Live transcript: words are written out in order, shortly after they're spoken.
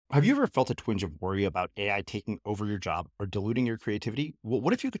Have you ever felt a twinge of worry about AI taking over your job or diluting your creativity? Well,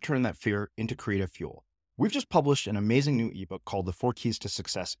 what if you could turn that fear into creative fuel? We've just published an amazing new ebook called The Four Keys to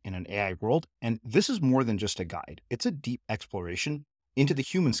Success in an AI World, and this is more than just a guide. It's a deep exploration into the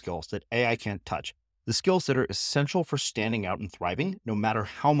human skills that AI can't touch, the skills that are essential for standing out and thriving, no matter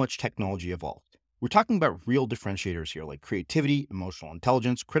how much technology evolves. We're talking about real differentiators here, like creativity, emotional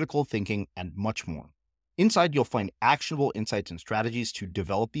intelligence, critical thinking, and much more. Inside, you'll find actionable insights and strategies to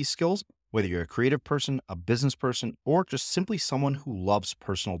develop these skills, whether you're a creative person, a business person, or just simply someone who loves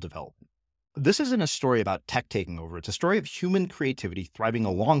personal development. This isn't a story about tech taking over. It's a story of human creativity thriving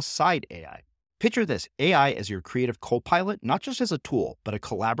alongside AI. Picture this, AI as your creative co-pilot, not just as a tool, but a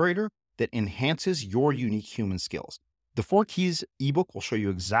collaborator that enhances your unique human skills. The Four Keys ebook will show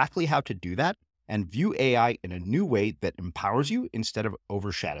you exactly how to do that and view AI in a new way that empowers you instead of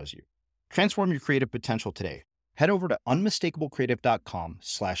overshadows you. Transform your creative potential today. Head over to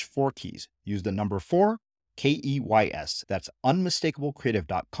unmistakablecreative.com/4keys. Use the number 4, KEYS. That's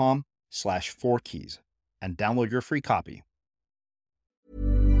unmistakablecreative.com/4keys and download your free copy.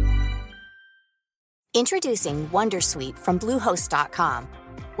 Introducing Wondersuite from Bluehost.com.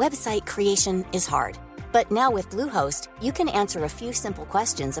 Website creation is hard, but now with Bluehost, you can answer a few simple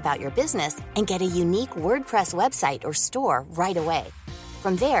questions about your business and get a unique WordPress website or store right away.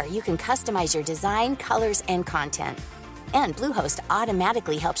 From there, you can customize your design, colors, and content. And Bluehost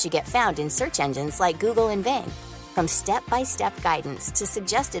automatically helps you get found in search engines like Google and Bing. From step-by-step guidance to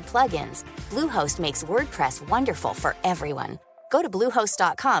suggested plugins, Bluehost makes WordPress wonderful for everyone. Go to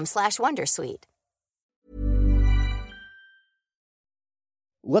bluehost.com/wondersuite.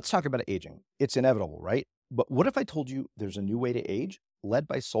 Let's talk about aging. It's inevitable, right? But what if I told you there's a new way to age, led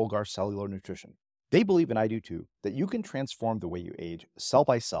by Solgar Cellular Nutrition? They believe, and I do too, that you can transform the way you age cell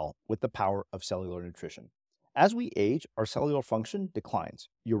by cell with the power of cellular nutrition. As we age, our cellular function declines.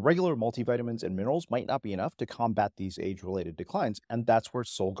 Your regular multivitamins and minerals might not be enough to combat these age-related declines, and that's where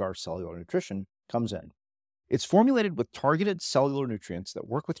Solgar Cellular Nutrition comes in. It's formulated with targeted cellular nutrients that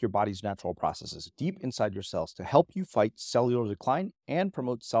work with your body's natural processes deep inside your cells to help you fight cellular decline and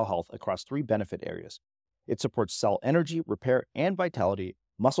promote cell health across 3 benefit areas. It supports cell energy, repair, and vitality,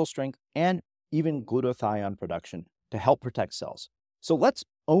 muscle strength, and even glutathione production to help protect cells. So let's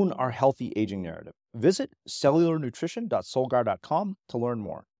own our healthy aging narrative. Visit cellularnutrition.solgar.com to learn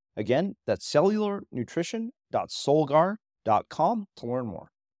more. Again, that's cellularnutrition.solgar.com to learn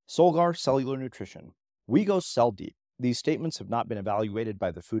more. Solgar Cellular Nutrition. We go cell deep. These statements have not been evaluated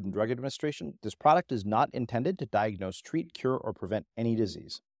by the Food and Drug Administration. This product is not intended to diagnose, treat, cure, or prevent any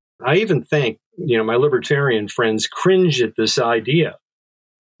disease. I even think, my libertarian friends cringe at this idea.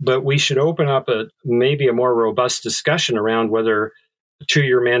 But we should open up maybe a more robust discussion around whether a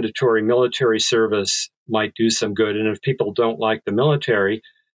 2-year mandatory military service might do some good. And if people don't like the military,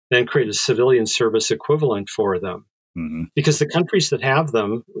 then create a civilian service equivalent for them. Mm-hmm. Because the countries that have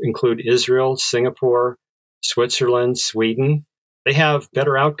them include Israel, Singapore, Switzerland, Sweden. They have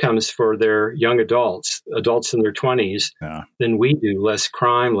better outcomes for their young adults in their 20s, than we do. Less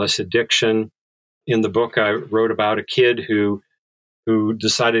crime, less addiction. In the book, I wrote about a kid who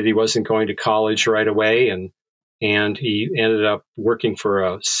decided he wasn't going to college right away, and he ended up working for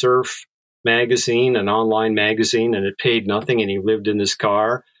a surf magazine, an online magazine, and it paid nothing, and he lived in his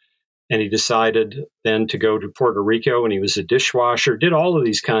car. And he decided then to go to Puerto Rico, and he was a dishwasher, did all of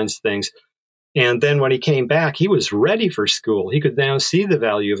these kinds of things. And then when he came back, he was ready for school. He could now see the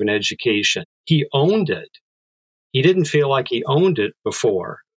value of an education. He owned it. He didn't feel like he owned it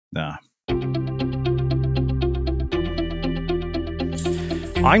before. Nah.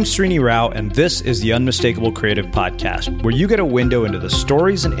 I'm Srini Rao, and this is the Unmistakable Creative Podcast, where you get a window into the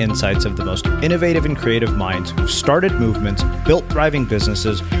stories and insights of the most innovative and creative minds who've started movements, built thriving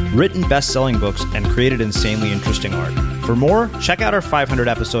businesses, written best-selling books, and created insanely interesting art. For more, check out our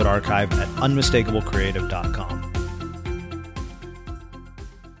 500-episode archive at unmistakablecreative.com.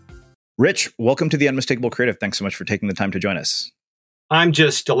 Rich, welcome to the Unmistakable Creative. Thanks so much for taking the time to join us. I'm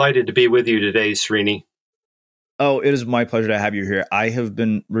just delighted to be with you today, Srini. Oh, it is my pleasure to have you here. I have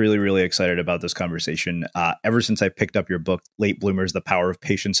been really, really excited about this conversation ever since I picked up your book, Late Bloomers, The Power of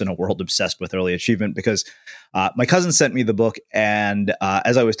Patience in a World Obsessed with Early Achievement, because my cousin sent me the book. And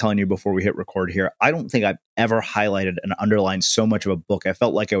as I was telling you before we hit record here, I don't think I've ever highlighted and underlined so much of a book. I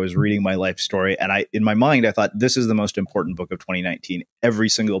felt like I was reading my life story. And in my mind, I thought this is the most important book of 2019. Every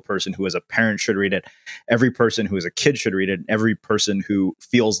single person who is a parent should read it. Every person who is a kid should read it. And every person who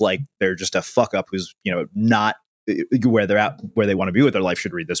feels like they're just a fuck up who's, not where they're at, where they want to be with their life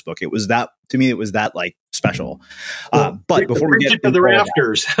should read this book. It was that, to me, it was that like special. But before we get to the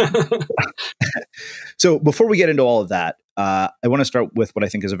rafters, so before we get into all of that, I want to start with what I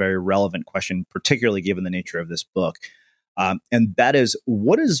think is a very relevant question, particularly given the nature of this book. And that is,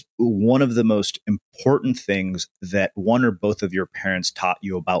 what is one of the most important things that one or both of your parents taught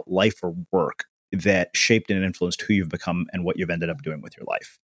you about life or work that shaped and influenced who you've become and what you've ended up doing with your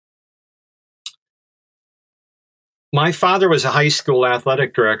life? My father was a high school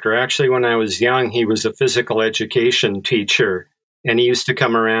athletic director. Actually, when I was young, he was a physical education teacher, and he used to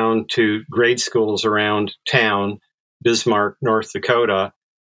come around to grade schools around town, Bismarck, North Dakota,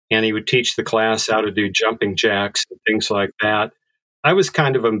 and he would teach the class how to do jumping jacks and things like that. I was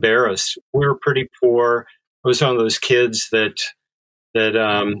kind of embarrassed. We were pretty poor. I was one of those kids that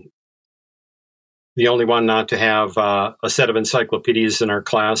the only one not to have a set of encyclopedias in our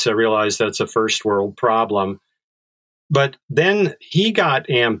class. I realized that's a first world problem. But then he got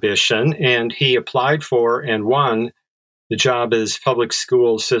ambition, and he applied for and won the job as public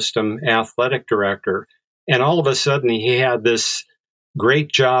school system athletic director. And all of a sudden, he had this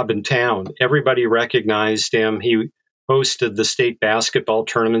great job in town. Everybody recognized him. He hosted the state basketball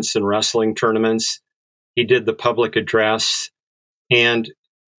tournaments and wrestling tournaments. He did the public address. And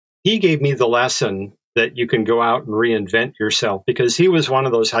he gave me the lesson that you can go out and reinvent yourself, because he was one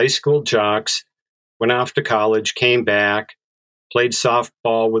of those high school jocks, went off to college, came back, played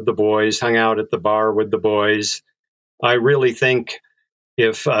softball with the boys, hung out at the bar with the boys. I really think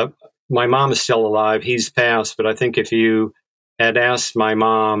if my mom is still alive, he's passed, but I think if you had asked my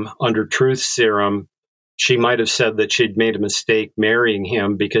mom under truth serum, she might have said that she'd made a mistake marrying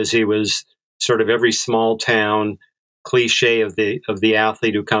him, because he was sort of every small town cliche of the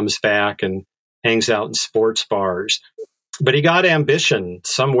athlete who comes back and hangs out in sports bars. But he got ambition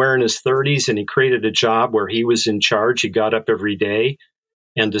somewhere in his 30s, and he created a job where he was in charge. He got up every day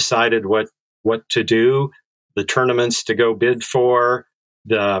and decided what to do, the tournaments to go bid for,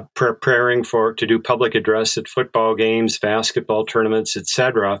 the preparing to do public address at football games, basketball tournaments,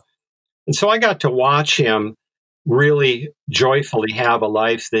 etc. And so I got to watch him really joyfully have a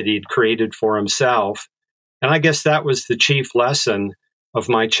life that he'd created for himself. And I guess that was the chief lesson of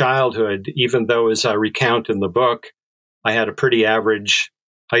my childhood, even though, as I recount in the book, I had a pretty average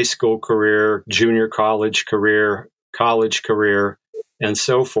high school career, junior college career, and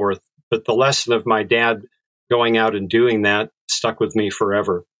so forth. But the lesson of my dad going out and doing that stuck with me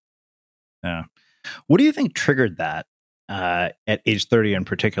forever. Yeah. What do you think triggered that at age 30 in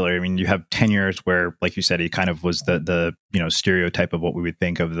particular? I mean, you have 10 years where, like you said, he kind of was the stereotype of what we would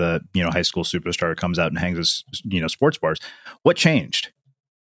think of the, high school superstar who comes out and hangs at, sports bars. What changed?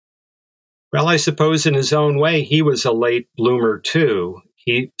 Well, I suppose in his own way, he was a late bloomer too.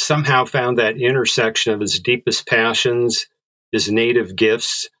 He somehow found that intersection of his deepest passions, his native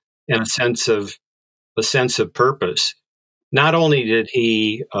gifts, and a sense of purpose. Not only did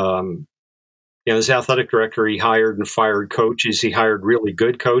he, as athletic director, he hired and fired coaches. He hired really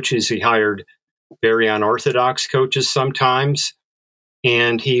good coaches. He hired very unorthodox coaches sometimes.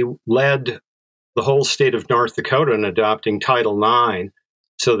 And he led the whole state of North Dakota in adopting Title IX.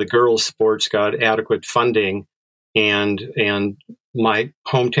 So the girls' sports got adequate funding, and my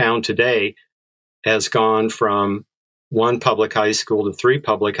hometown today has gone from one public high school to 3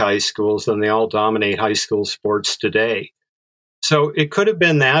 public high schools, and they all dominate high school sports today. So it could have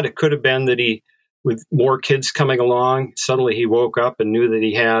been that. It could have been that he, with more kids coming along, suddenly he woke up and knew that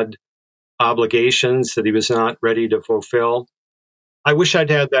he had obligations that he was not ready to fulfill. I wish I'd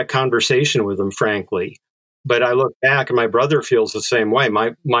had that conversation with him, frankly. But I look back, and my brother feels the same way.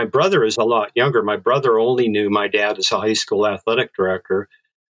 My brother is a lot younger. My brother only knew my dad as a high school athletic director,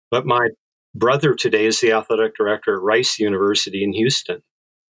 but my brother today is the athletic director at Rice University in Houston.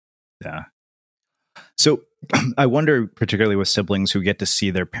 Yeah. So I wonder, particularly with siblings who get to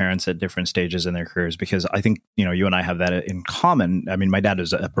see their parents at different stages in their careers, because I think, you and I have that in common. I mean, my dad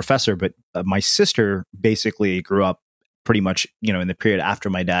is a professor, but my sister basically grew up pretty much, in the period after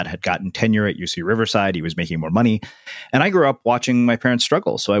my dad had gotten tenure at UC Riverside. He was making more money. And I grew up watching my parents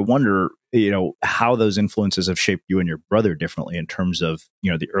struggle. So I wonder, how those influences have shaped you and your brother differently in terms of,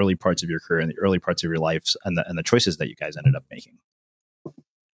 the early parts of your career and the early parts of your lives and the choices that you guys ended up making.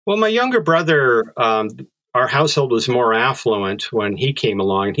 Well, my younger brother, our household was more affluent when he came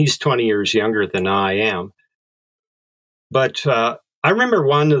along. He's 20 years younger than I am. But I remember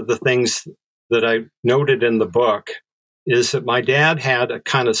one of the things that I noted in the book is that my dad had a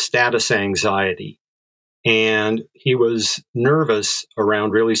kind of status anxiety, and he was nervous around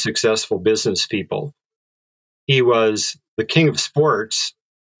really successful business people. He was the king of sports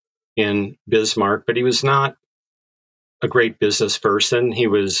in Bismarck, but he was not a great business person. He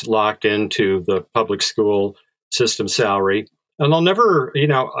was locked into the public school system salary. And I'll never,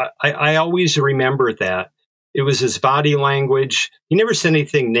 I always remember that. It was his body language. He never said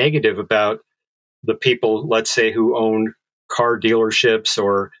anything negative about the people, let's say, who own car dealerships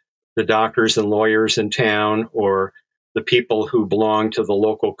or the doctors and lawyers in town or the people who belong to the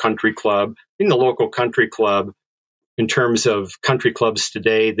local country club. In the local country club, in terms of country clubs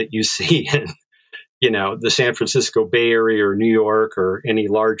today that you see in, the San Francisco Bay Area or New York or any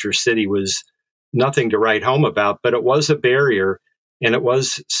larger city, was nothing to write home about, but it was a barrier, and it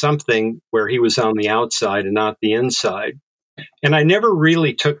was something where he was on the outside and not the inside. And I never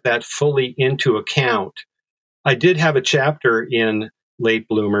really took that fully into account. I did have a chapter in Late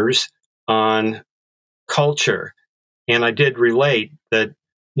Bloomers on culture, and I did relate that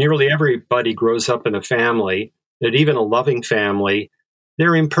nearly everybody grows up in a family, that even a loving family,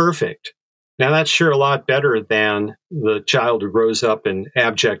 they're imperfect. Now, that's sure a lot better than the child who grows up in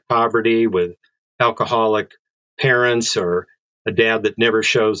abject poverty with alcoholic parents, or a dad that never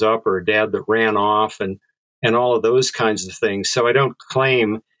shows up, or a dad that ran off, and all of those kinds of things. So I don't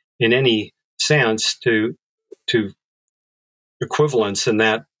claim in any sense to equivalence in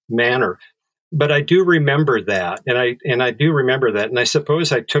that manner. But I do remember that, and I do remember that, and I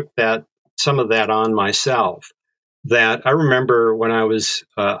suppose I took some of that on myself. That I remember when I was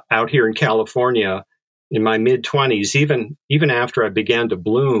out here in California in my mid-20s, even after I began to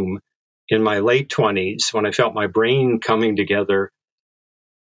bloom in my late 20s, when I felt my brain coming together,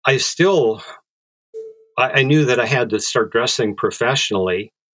 I knew that I had to start dressing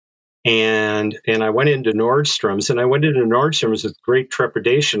professionally. And I went into Nordstrom's, with great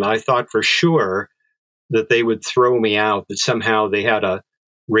trepidation. I thought for sure that they would throw me out, that somehow they had a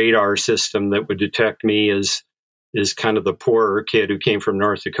radar system that would detect me as kind of the poorer kid who came from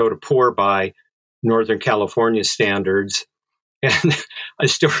North Dakota, poor by Northern California standards. And I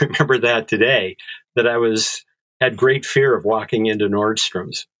still remember that today, that I had great fear of walking into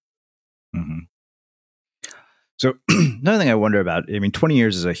Nordstrom's. Mm-hmm. So another thing I wonder about, 20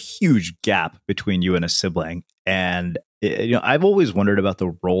 years is a huge gap between you and a sibling. And, I've always wondered about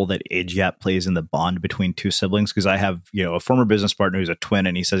the role that age gap plays in the bond between two siblings, because I have, a former business partner who's a twin,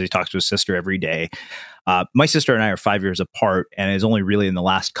 and he says he talks to his sister every day. My sister and I are 5 years apart, and it's only really in the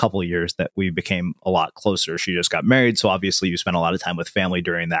last couple of years that we became a lot closer. She just got married, so obviously you spend a lot of time with family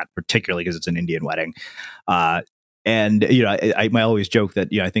during that, particularly because it's an Indian wedding. And, I always joke that,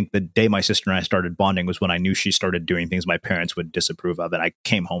 I think the day my sister and I started bonding was when I knew she started doing things my parents would disapprove of. And I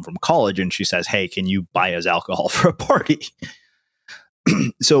came home from college and she says, "Hey, can you buy us alcohol for a party?"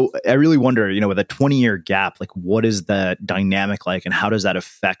 So I really wonder, with a 20-year gap, like, what is the dynamic like, and how does that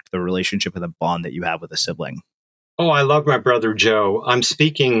affect the relationship and the bond that you have with a sibling? Oh, I love my brother, Joe. I'm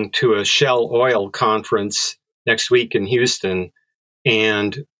speaking to a Shell Oil conference next week in Houston,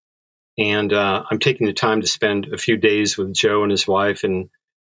 and I'm taking the time to spend a few days with Joe and his wife and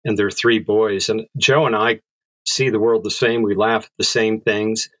their three boys. And Joe and I see the world the same. We laugh at the same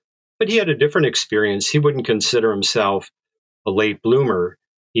things. But he had a different experience. He wouldn't consider himself a late bloomer.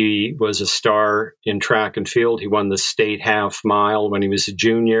 He was a star in track and field. He won the state half mile when he was a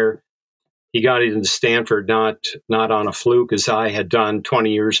junior. He got into Stanford not on a fluke, as I had done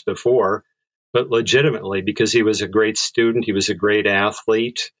 20 years before, but legitimately because he was a great student. He was a great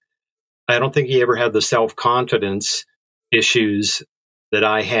athlete. I don't think he ever had the self-confidence issues that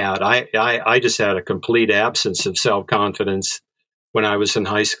I had. I just had a complete absence of self-confidence when I was in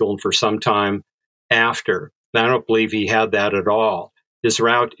high school and for some time after. And I don't believe he had that at all. His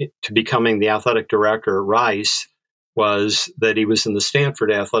route to becoming the athletic director at Rice was that he was in the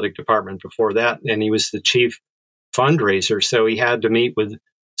Stanford athletic department before that, and he was the chief fundraiser. So he had to meet with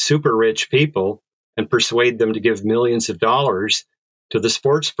super rich people and persuade them to give millions of dollars to the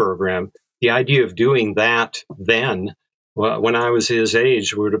sports program. The idea of doing that then, when I was his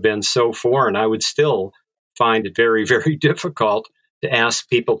age, would have been so foreign. I would still find it very, very difficult to ask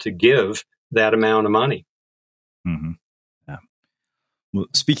people to give that amount of money. Mm-hmm. Yeah. Well,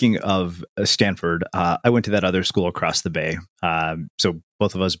 speaking of Stanford, I went to that other school across the bay. So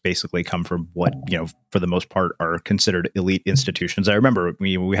both of us basically come from what, for the most part, are considered elite institutions. I remember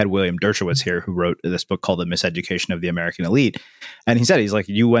we had William Dershowitz here, who wrote this book called The Miseducation of the American Elite. And he said, he's like,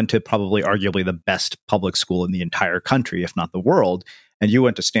 you went to probably arguably the best public school in the entire country, if not the world, and you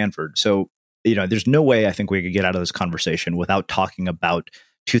went to Stanford. So, there's no way I think we could get out of this conversation without talking about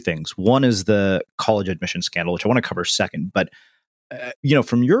two things. One is the college admission scandal, which I want to cover second, but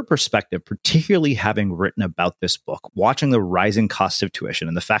from your perspective, particularly having written about this book, watching the rising cost of tuition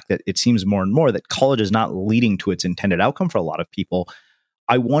and the fact that it seems more and more that college is not leading to its intended outcome for a lot of people,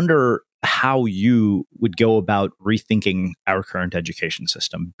 I wonder, how you would go about rethinking our current education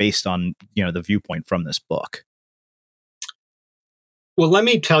system based on, the viewpoint from this book. Well, let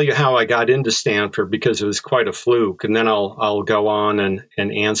me tell you how I got into Stanford, because it was quite a fluke, and then I'll go on and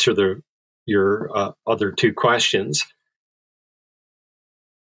answer your other two questions.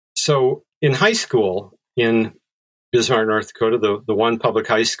 So in high school in Bismarck, North Dakota, the one public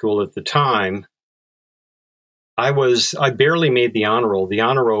high school at the time, I barely made the honor roll. The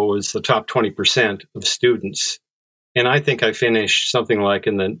honor roll was the top 20% of students. And I think I finished something like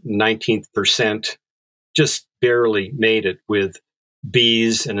in the 19th percent, just barely made it with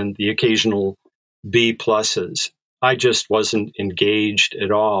B's and the occasional B pluses. I just wasn't engaged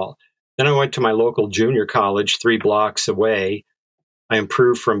at all. Then I went to my local junior college 3 blocks away. I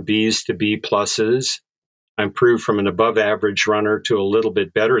improved from B's to B pluses. I improved from an above average runner to a little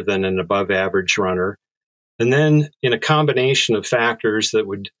bit better than an above average runner. And then, in a combination of factors that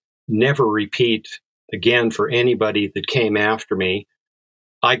would never repeat again for anybody that came after me,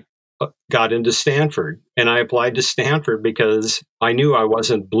 I got into Stanford. And I applied to Stanford because I knew I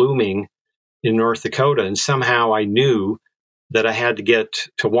wasn't blooming in North Dakota. And somehow I knew that I had to get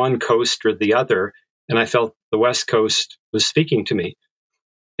to one coast or the other. And I felt the West Coast was speaking to me.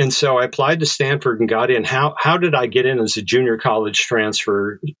 And so I applied to Stanford and got in. How did I get in as a junior college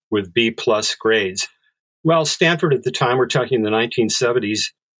transfer with B plus grades? Well, Stanford at the time, we're talking the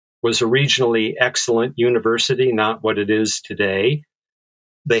 1970s, was a regionally excellent university, not what it is today.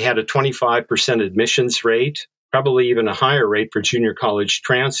 They had a 25% admissions rate, probably even a higher rate for junior college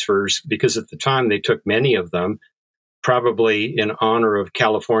transfers, because at the time they took many of them, probably in honor of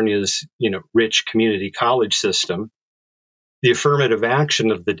California's, rich community college system. The affirmative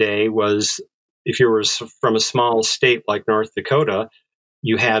action of the day was, if you were from a small state like North Dakota,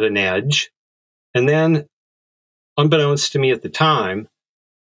 you had an edge. And then, unbeknownst to me at the time,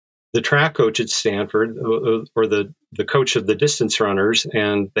 the track coach at Stanford, or the coach of the distance runners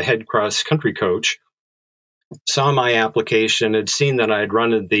and the head cross country coach, saw my application, had seen that I had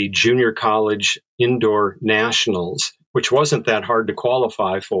run at the junior college indoor nationals, which wasn't that hard to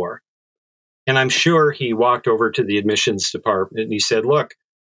qualify for. And I'm sure he walked over to the admissions department and he said, "Look,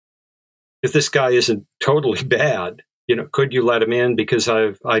 if this guy isn't totally bad, could you let him in? Because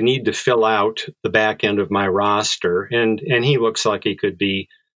I need to fill out the back end of my roster. And he looks like he could be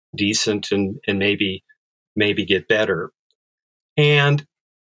decent and maybe get better." And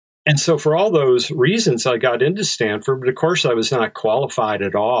so for all those reasons, I got into Stanford. But of course, I was not qualified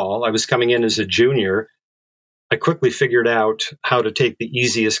at all. I was coming in as a junior. I quickly figured out how to take the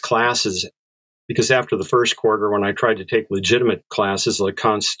easiest classes, because after the first quarter, when I tried to take legitimate classes like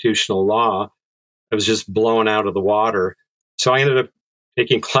constitutional law, I was just blown out of the water. So I ended up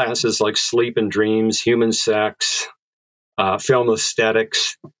taking classes like sleep and dreams, human sex, film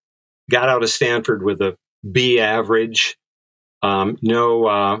aesthetics, got out of Stanford with a B average,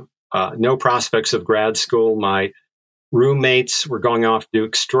 no prospects of grad school. My roommates were going off to do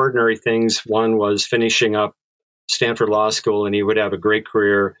extraordinary things. One was finishing up Stanford Law School, and he would have a great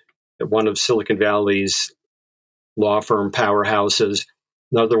career at one of Silicon Valley's law firm powerhouses.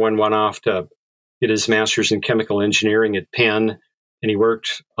 Another one went off to get his master's in chemical engineering at Penn, and he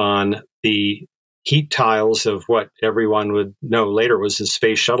worked on the heat tiles of what everyone would know later was the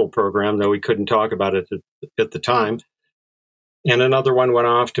space shuttle program, though we couldn't talk about it at the time. And another one went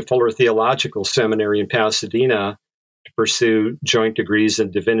off to Fuller Theological Seminary in Pasadena to pursue joint degrees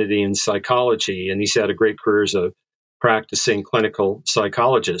in divinity and psychology. And he's had a great career as a practicing clinical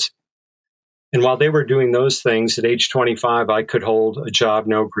psychologist. And while they were doing those things, at age 25, I could hold a job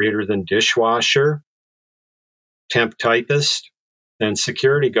no greater than dishwasher, temp typist, and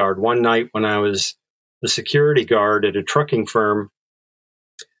security guard. One night when I was a security guard at a trucking firm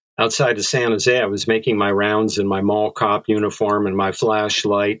outside of San Jose, I was making my rounds in my mall cop uniform and my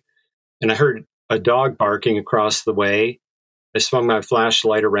flashlight, and I heard a dog barking across the way. I swung my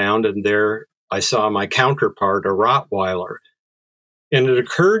flashlight around, and there I saw my counterpart, a Rottweiler. And it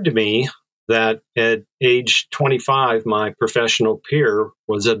occurred to me that at age 25, my professional peer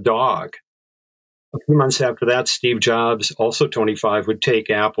was a dog. A few months after that, Steve Jobs, also 25, would take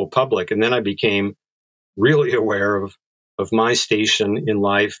Apple public. And then I became really aware of my station in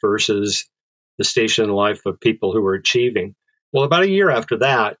life versus the station in life of people who were achieving. Well, about a year after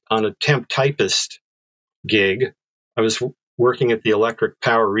that, on a temp typist gig, I was working at the Electric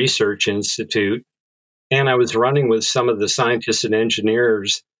Power Research Institute, and I was running with some of the scientists and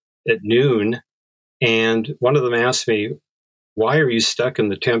engineers at noon. And one of them asked me, "Why are you stuck in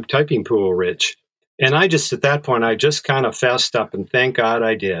the temp typing pool, Rich?" And I just, at that point, I just kind of fessed up, and thank God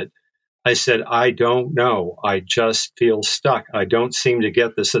I did. I said, I don't know. I just feel stuck. I don't seem to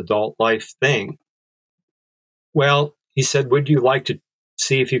get this adult life thing. Well, he said, would you like to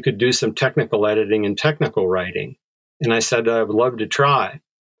see if you could do some technical editing and technical writing? And I said, I would love to try.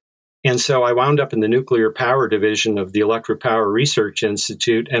 And so I wound up in the nuclear power division of the Electric Power Research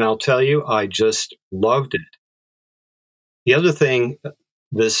Institute. And I'll tell you, I just loved it. The other thing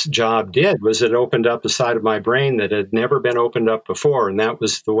this job did was it opened up a side of my brain that had never been opened up before. And that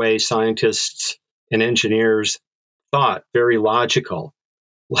was the way scientists and engineers thought, very logical.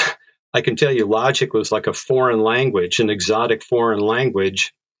 I can tell you, logic was like a foreign language, an exotic foreign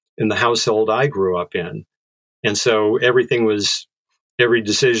language in the household I grew up in. And so every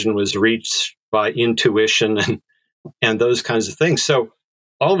decision was reached by intuition and those kinds of things. So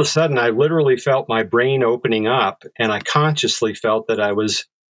all of a sudden, I literally felt my brain opening up, and I consciously felt that I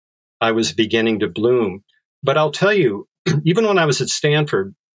was beginning to bloom. But I'll tell you, even when I was at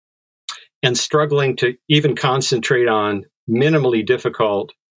Stanford and struggling to even concentrate on minimally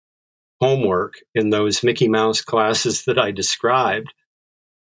difficult homework in those Mickey Mouse classes that I described,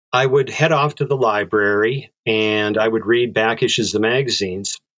 I would head off to the library and I would read back issues of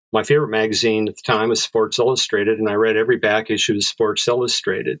magazines. My favorite magazine at the time was Sports Illustrated, and I read every back issue of Sports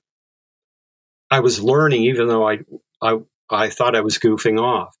Illustrated. I was learning, even though I thought I was goofing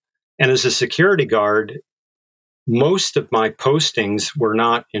off. And as a security guard, most of my postings were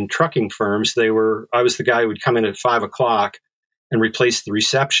not in trucking firms. I was the guy who would come in at 5:00 and replace the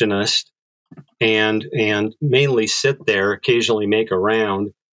receptionist and mainly sit there, occasionally make a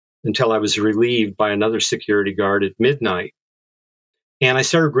round until I was relieved by another security guard at midnight. And I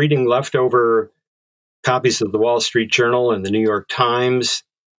started reading leftover copies of the Wall Street Journal and the New York Times.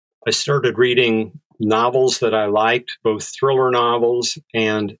 I started reading novels that I liked, both thriller novels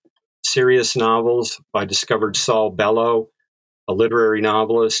and serious novels. I discovered Saul Bellow, a literary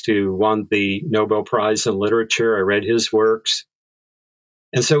novelist who won the Nobel Prize in Literature. I read his works.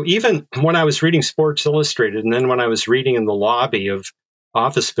 And so even when I was reading Sports Illustrated, and then when I was reading in the lobby of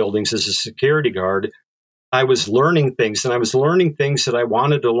office buildings as a security guard, I was learning things, and I was learning things that I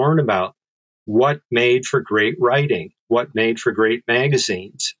wanted to learn about. What made for great writing? What made for great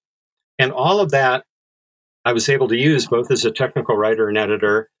magazines? And all of that I was able to use both as a technical writer and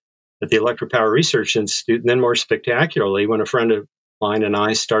editor at the Electric Power Research Institute, and then more spectacularly, when a friend of mine and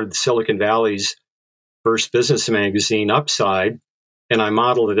I started Silicon Valley's first business magazine, Upside, and I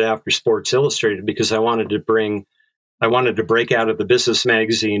modeled it after Sports Illustrated because I wanted to break out of the business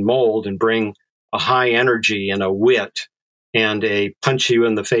magazine mold and bring a high energy and a wit and a punch you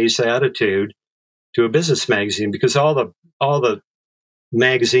in the face attitude to a business magazine, because all the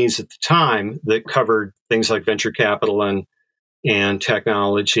magazines at the time that covered things like venture capital and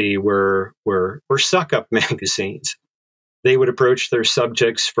technology were suck up magazines. They would approach their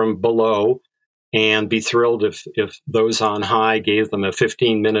subjects from below and be thrilled if those on high gave them a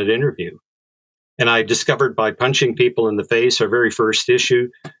 15-minute interview. And I discovered by punching people in the face, our very first issue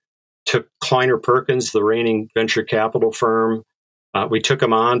took Kleiner Perkins, the reigning venture capital firm. We took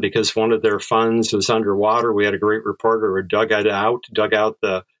them on because one of their funds was underwater. We had a great reporter who dug out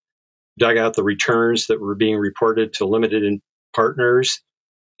the returns that were being reported to limited partners.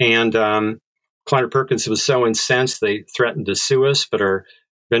 And Kleiner Perkins was so incensed they threatened to sue us, but our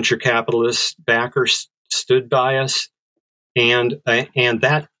venture capitalist backers stood by us, and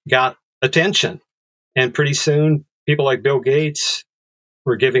that got attention. And pretty soon, people like Bill Gates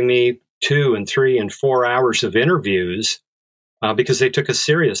were giving me 2 and 3 and 4 hours of interviews because they took us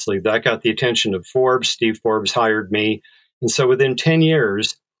seriously. That got the attention of Forbes. Steve Forbes hired me. And so within 10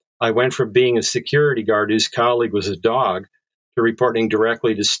 years, I went from being a security guard whose colleague was a dog to reporting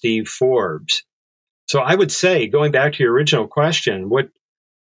directly to Steve Forbes. So I would say, going back to your original question, what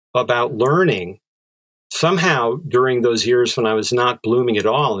about learning? Somehow during those years when I was not blooming at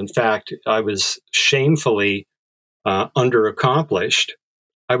all, in fact, I was shamefully underaccomplished,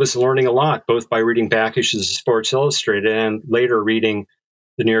 I was learning a lot, both by reading back issues of Sports Illustrated and later reading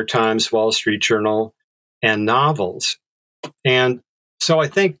the New York Times, Wall Street Journal, and novels. And so I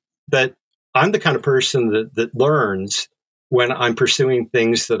think that I'm the kind of person that learns when I'm pursuing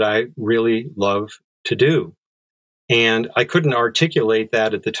things that I really love to do. And I couldn't articulate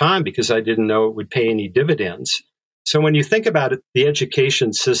that at the time because I didn't know it would pay any dividends. So when you think about it, the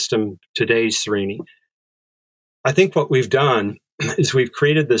education system today, Srini, I think what we've done is we've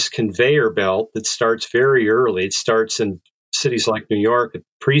created this conveyor belt that starts very early. It starts in cities like New York at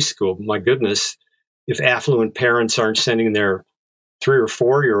preschool. My goodness, if affluent parents aren't sending their 3 or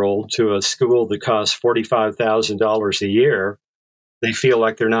 4-year-old to a school that costs $45,000 a year, they feel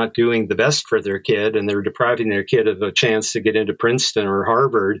like they're not doing the best for their kid, and they're depriving their kid of a chance to get into Princeton or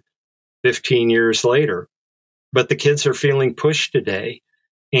Harvard 15 years later. But the kids are feeling pushed today.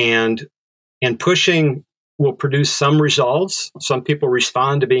 And pushing will produce some results. Some people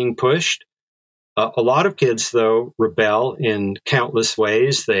respond to being pushed. A lot of kids, though, rebel in countless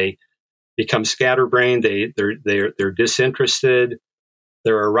ways. They become scatterbrained. They're disinterested.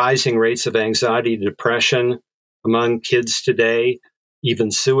 There are rising rates of anxiety, depression among kids today,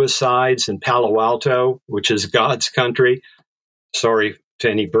 even suicides in Palo Alto, which is God's country. Sorry to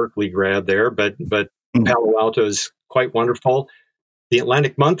any Berkeley grad there, but Palo Alto is quite wonderful. The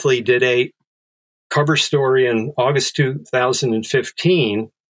Atlantic Monthly did a cover story in August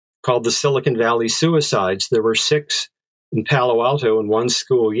 2015 called The Silicon Valley Suicides. There were 6 in Palo Alto in one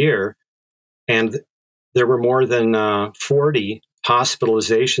school year, and there were more than 40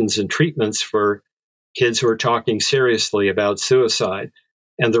 hospitalizations and treatments for kids who are talking seriously about suicide.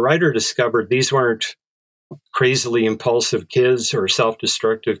 And the writer discovered these weren't crazily impulsive kids or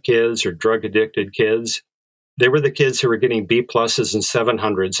self-destructive kids or drug-addicted kids. They were the kids who were getting B pluses and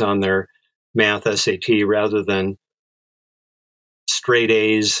 700s on their math SAT rather than straight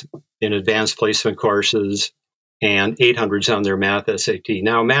A's in advanced placement courses and 800s on their math SAT.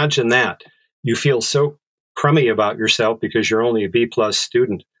 Now imagine that. You feel so crummy about yourself because you're only a B plus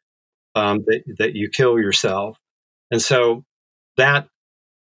student that you kill yourself. And so that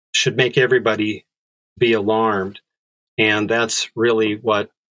should make everybody be alarmed. And that's really what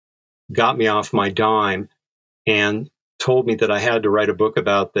got me off my dime and told me that I had to write a book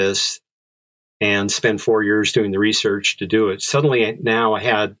about this and spend 4 years doing the research to do it. Suddenly now I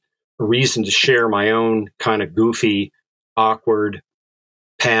had a reason to share my own kind of goofy, awkward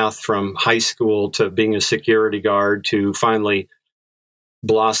path from high school to being a security guard to finally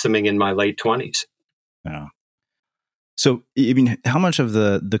blossoming in my late 20s. Yeah. So, I mean, how much of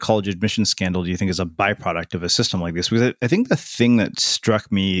the college admission scandal do you think is a byproduct of a system like this? Because I think the thing that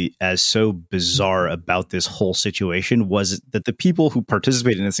struck me as so bizarre about this whole situation was that the people who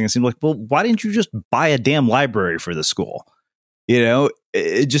participated in this thing seemed like, well, why didn't you just buy a damn library for the school? You know,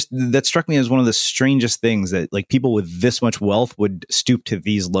 it just, that struck me as one of the strangest things that like people with this much wealth would stoop to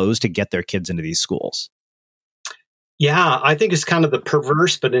these lows to get their kids into these schools. Yeah, I think it's kind of the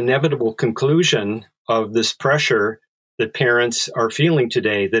perverse but inevitable conclusion of this pressure that parents are feeling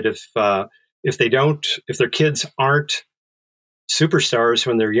today, that if their kids aren't superstars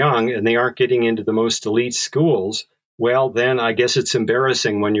when they're young and they aren't getting into the most elite schools, well, then I guess it's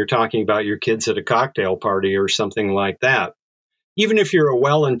embarrassing when you're talking about your kids at a cocktail party or something like that. Even if you're a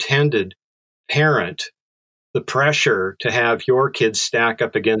well-intended parent, the pressure to have your kids stack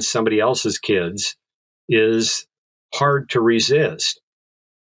up against somebody else's kids is hard to resist.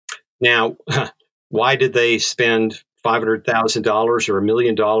 Now, why did they spend $500,000 or $1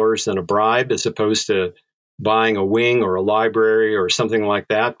 million in a bribe as opposed to buying a wing or a library or something like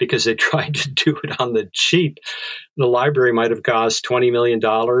that? Because they tried to do it on the cheap. The library might have cost $20 million,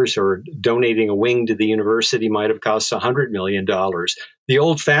 or donating a wing to the university might have cost $100 million. The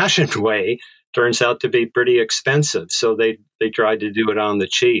old-fashioned way turns out to be pretty expensive, so they tried to do it on the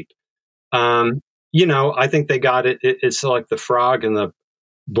cheap. I think they got it. It's like the frog in the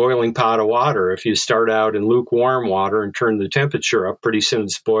boiling pot of water. If you start out in lukewarm water and turn the temperature up, pretty soon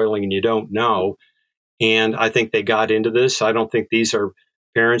it's boiling and you don't know. And I think they got into this. I don't think these are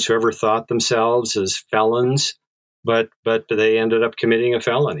parents who ever thought themselves as felons, but they ended up committing a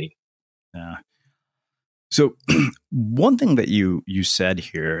felony. Yeah. So one thing that you said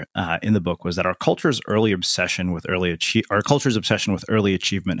here in the book was that our culture's obsession with early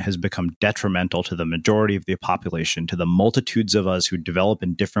achievement has become detrimental to the majority of the population, to the multitudes of us who develop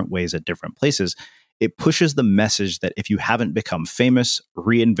in different ways at different places. It pushes the message that if you haven't become famous,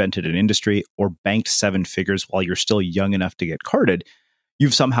 reinvented an industry, or banked 7 figures while you're still young enough to get carded,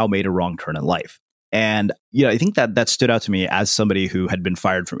 you've somehow made a wrong turn in life. And, I think that stood out to me as somebody who had been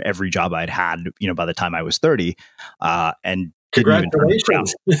fired from every job I'd had, by the time I was 30. And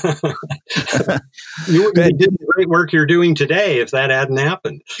congratulations. You wouldn't be doing the great work you're doing today if that hadn't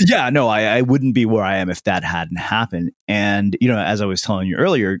happened. Yeah, no, I wouldn't be where I am if that hadn't happened. And, as I was telling you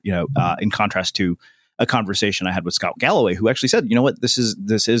earlier, in contrast to a conversation I had with Scott Galloway, who actually said, you know what, this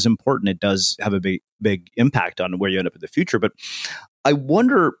is important. It does have a big impact on where you end up in the future. But I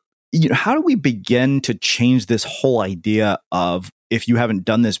wonder, how do we begin to change this whole idea of if you haven't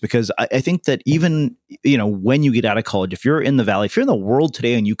done this? Because I think that even, when you get out of college, if you're in the Valley, if you're in the world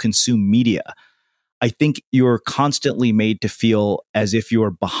today and you consume media, I think you're constantly made to feel as if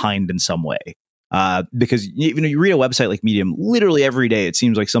you're behind in some way. Because you read a website like Medium, literally every day it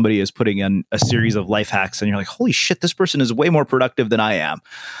seems like somebody is putting in a series of life hacks, and you're like, holy shit, this person is way more productive than I am.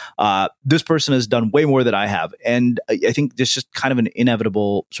 This person has done way more than I have. And I think this is just kind of an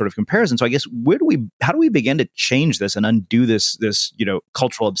inevitable sort of comparison. So I guess how do we begin to change this and undo this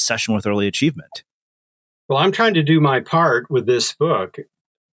cultural obsession with early achievement? Well, I'm trying to do my part with this book.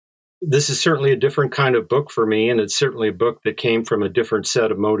 This is certainly a different kind of book for me, and it's certainly a book that came from a different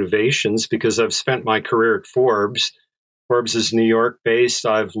set of motivations because I've spent my career at Forbes. Forbes is New York-based.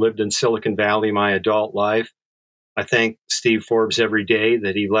 I've lived in Silicon Valley my adult life. I thank Steve Forbes every day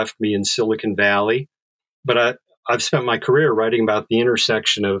that he left me in Silicon Valley. But I've spent my career writing about the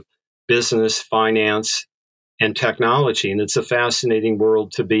intersection of business, finance, and technology, and it's a fascinating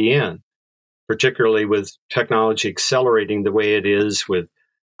world to be in, particularly with technology accelerating the way it is with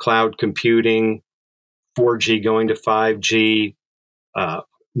cloud computing, 4G going to 5G,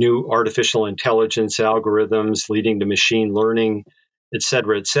 new artificial intelligence algorithms leading to machine learning, et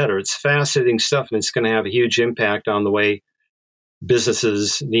cetera, et cetera. It's fascinating stuff, and it's going to have a huge impact on the way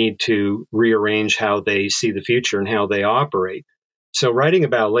businesses need to rearrange how they see the future and how they operate. So writing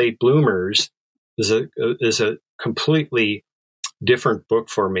about late bloomers is a completely different book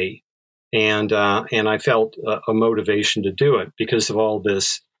for me. And I felt a motivation to do it because of all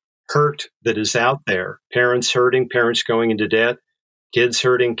this hurt that is out there. Parents hurting, parents going into debt, kids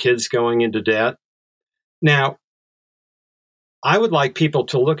hurting, kids going into debt. Now, I would like people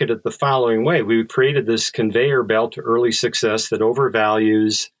to look at it the following way. We created this conveyor belt to early success that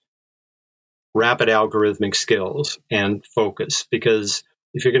overvalues rapid algorithmic skills and focus. Because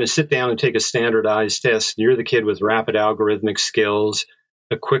if you're going to sit down and take a standardized test, and you're the kid with rapid algorithmic skills,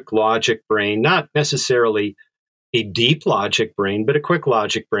 a quick logic brain, not necessarily a deep logic brain, but a quick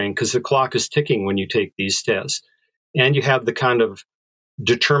logic brain, because the clock is ticking when you take these tests. And you have the kind of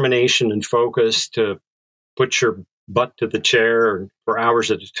determination and focus to put your butt to the chair for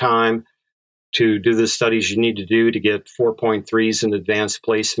hours at a time to do the studies you need to do to get 4.3s in advanced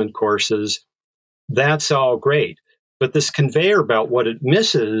placement courses. That's all great. But this conveyor belt, what it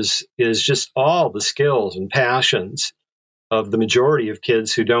misses is just all the skills and passions of the majority of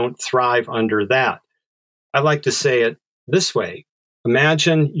kids who don't thrive under that. I like to say it this way.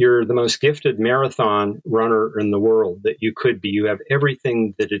 Imagine you're the most gifted marathon runner in the world that you could be. You have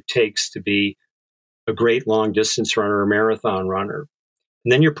everything that it takes to be a great long distance runner or marathon runner.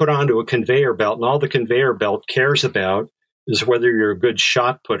 And then you're put onto a conveyor belt, and all the conveyor belt cares about is whether you're a good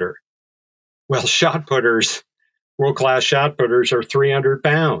shot putter. Well, shot putters, world-class shot putters are 300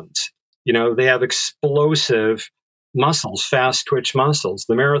 pounds. They have explosive muscles, fast twitch muscles.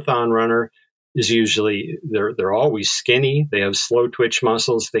 The marathon runner is usually, they're always skinny. They have slow twitch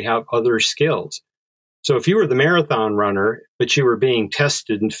muscles. They have other skills. So if you were the marathon runner, but you were being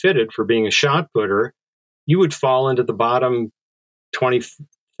tested and fitted for being a shot putter, you would fall into the bottom 25%,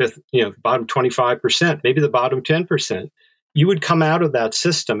 bottom 25%, maybe the bottom 10%. You would come out of that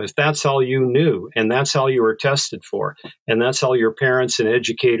system if that's all you knew, and that's all you were tested for, and that's all your parents and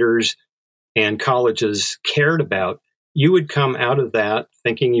educators and colleges cared about. You would come out of that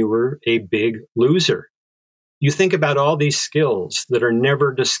thinking you were a big loser. You think about all these skills that are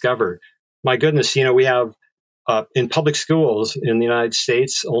never discovered. My goodness, we have in public schools in the United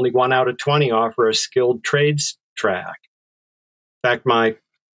States, only 1 out of 20 offer a skilled trades track. In fact, my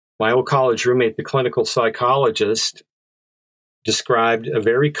old college roommate, the clinical psychologist, described a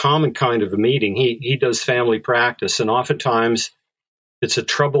very common kind of a meeting. He does family practice, and oftentimes it's a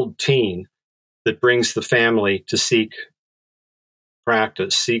troubled teen that brings the family to seek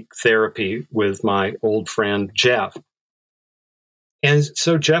therapy with my old friend, Jeff. And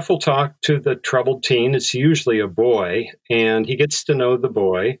so Jeff will talk to the troubled teen. It's usually a boy, and he gets to know the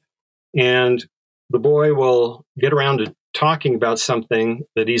boy, and the boy will get around to talking about something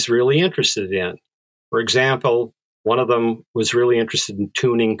that he's really interested in. For example, one of them was really interested in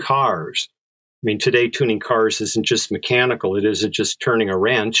tuning cars. I mean, today tuning cars isn't just mechanical. It isn't just turning a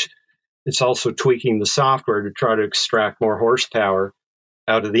wrench. It's also tweaking the software to try to extract more horsepower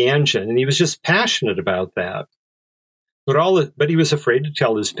out of the engine. And he was just passionate about that. But he was afraid to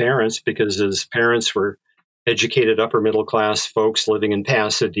tell his parents because his parents were educated upper middle class folks living in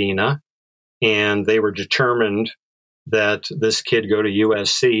Pasadena. And they were determined that this kid go to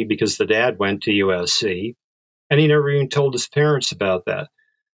USC because the dad went to USC. And he never even told his parents about that.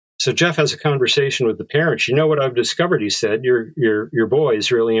 So Jeff has a conversation with the parents. You know what I've discovered, he said, your boy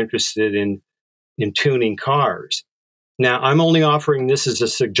is really interested in tuning cars. Now, I'm only offering this as a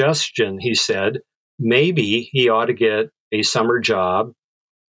suggestion, he said. Maybe he ought to get a summer job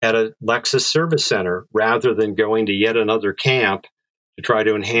at a Lexus service center rather than going to yet another camp to try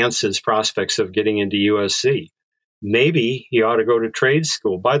to enhance his prospects of getting into USC. Maybe he ought to go to trade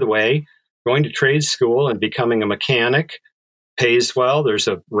school. By the way, going to trade school and becoming a mechanic pays well. There's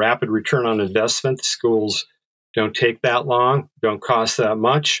a rapid return on investment. The schools don't take that long, don't cost that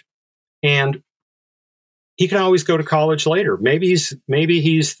much. And he can always go to college later. Maybe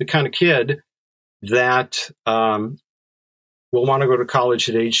he's the kind of kid that will want to go to college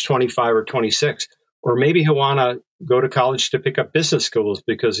at age 25 or 26. Or maybe he'll want to go to college to pick up business skills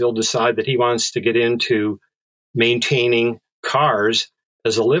because he'll decide that he wants to get into maintaining cars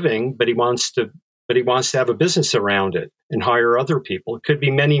as a living, but he wants to have a business around it and hire other people. It could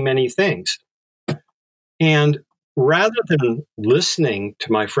be many, many things. And rather than listening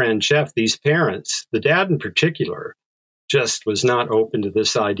to my friend Jeff, these parents, the dad in particular, just was not open to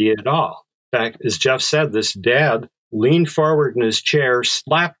this idea at all. In fact, as Jeff said, this dad leaned forward in his chair,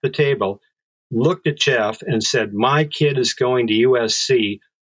 slapped the table, looked at Jeff and said, "My kid is going to USC.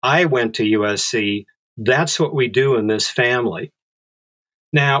 I went to USC. That's what we do in this family."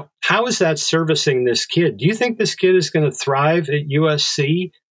 Now, how is that servicing this kid? Do you think this kid is going to thrive at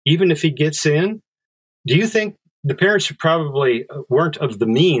USC, even if he gets in? Do you think the parents probably weren't of the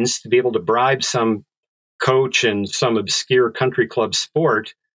means to be able to bribe some coach in some obscure country club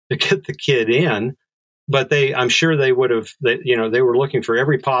sport to get the kid in? But I'm sure they would have, they were looking for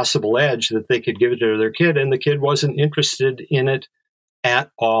every possible edge that they could give it to their kid, and the kid wasn't interested in it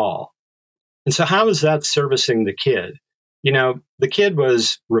at all. And so how is that servicing the kid? The kid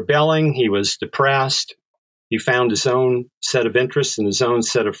was rebelling. He was depressed. He found his own set of interests and his own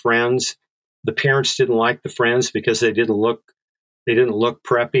set of friends. The parents didn't like the friends because they didn't look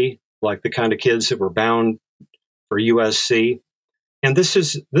preppy like the kind of kids that were bound for USC. And this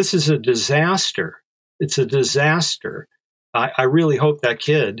is a disaster. It's a disaster. I really hope that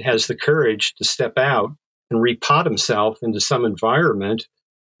kid has the courage to step out and repot himself into some environment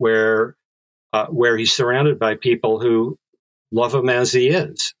where he's surrounded by people who love him as he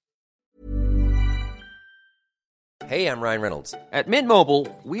is. Hey, I'm Ryan Reynolds. At Mint Mobile,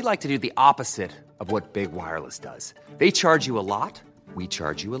 we like to do the opposite of what Big Wireless does. They charge you a lot. We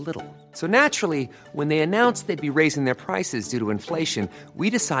charge you a little. So naturally, when they announced they'd be raising their prices due to inflation, we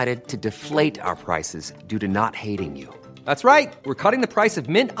decided to deflate our prices due to not hating you. That's right. We're cutting the price of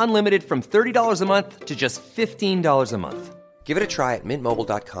Mint Unlimited from $30 a month to just $15 a month. Give it a try at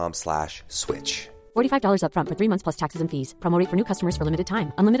mintmobile.com/switch. $45 up front for 3 months plus taxes and fees. Promo rate for new customers for limited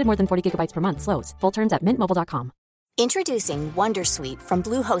time. Unlimited more than 40 gigabytes per month slows. Full terms at mintmobile.com. Introducing Wondersuite from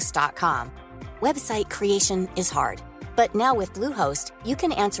Bluehost.com. Website creation is hard. But now with Bluehost, you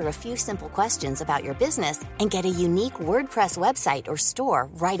can answer a few simple questions about your business and get a unique WordPress website or store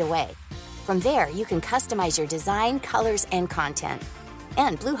right away. From there, you can customize your design, colors, and content.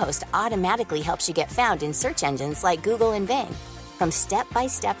 And Bluehost automatically helps you get found in search engines like Google and Bing. From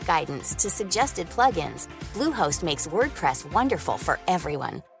step-by-step guidance to suggested plugins, Bluehost makes WordPress wonderful for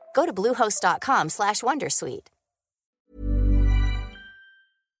everyone. Go to bluehost.com/wondersuite.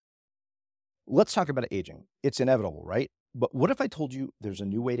 Let's talk about aging. It's inevitable, right? But what if I told you there's a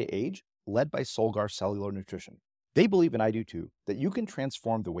new way to age, led by Solgar Cellular Nutrition? They believe, and I do too, that you can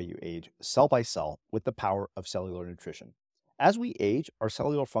transform the way you age cell by cell with the power of cellular nutrition. As we age, our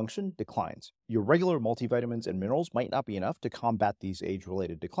cellular function declines. Your regular multivitamins and minerals might not be enough to combat these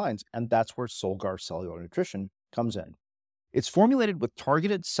age-related declines, and that's where Solgar Cellular Nutrition comes in. It's formulated with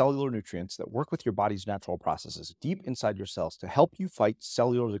targeted cellular nutrients that work with your body's natural processes deep inside your cells to help you fight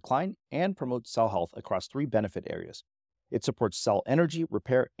cellular decline and promote cell health across 3 benefit areas. It supports cell energy,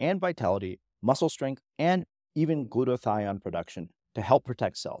 repair, and vitality, muscle strength, and even glutathione production to help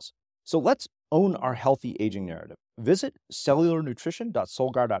protect cells. So let's own our healthy aging narrative. Visit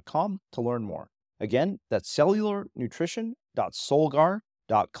cellularnutrition.solgar.com to learn more. Again, that's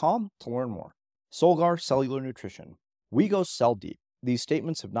cellularnutrition.solgar.com to learn more. Solgar Cellular Nutrition. We go cell deep. These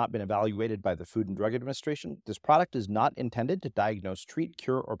statements have not been evaluated by the Food and Drug Administration. This product is not intended to diagnose, treat,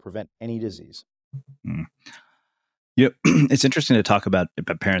 cure, or prevent any disease. It's interesting to talk about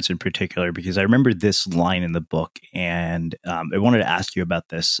parents in particular, because I remember this line in the book, and I wanted to ask you about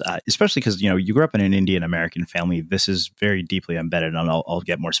this, especially because, you grew up in an Indian American family. This is very deeply embedded, and I'll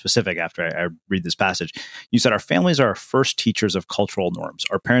get more specific after I read this passage. You said, our families are our first teachers of cultural norms.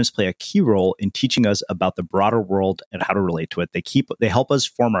 Our parents play a key role in teaching us about the broader world and how to relate to it. They help us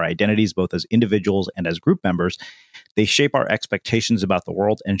form our identities, both as individuals and as group members. They shape our expectations about the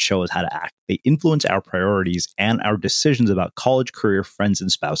world and show us how to act. They influence our priorities and our decisions about college, career, friends,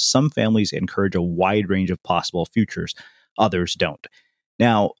 and spouse. Some families encourage a wide range of possible futures. Others don't.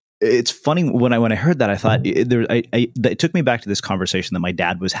 Now, it's funny when I heard that, I thought it took me back to this conversation that my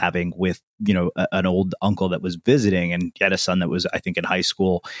dad was having with, an old uncle that was visiting, and he had a son that was, I think, in high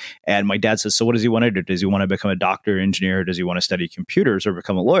school. And my dad says, so what does he want to do? Does he want to become a doctor, engineer? Does he want to study computers or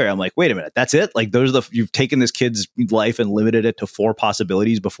become a lawyer? I'm like, wait a minute, that's it? Like, you've taken this kid's life and limited it to 4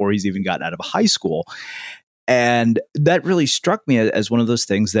 possibilities before he's even gotten out of high school. And that really struck me as one of those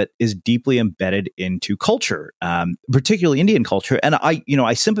things that is deeply embedded into culture, particularly Indian culture. And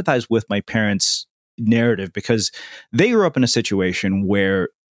I sympathize with my parents' narrative because they grew up in a situation where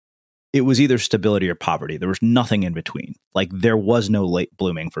it was either stability or poverty. There was nothing in between. Like, there was no late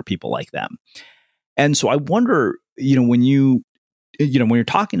blooming for people like them. And so I wonder, when you're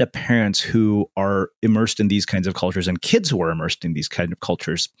talking to parents who are immersed in these kinds of cultures and kids who are immersed in these kind of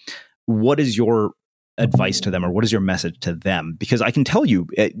cultures, what is your advice to them, or what is your message to them? Because I can tell you,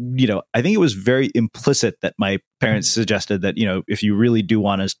 I think it was very implicit that my parents suggested that, if you really do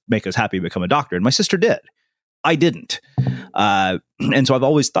want to make us happy, become a doctor. And my sister did. I didn't. And so I've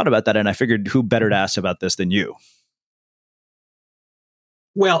always thought about that. And I figured, who better to ask about this than you?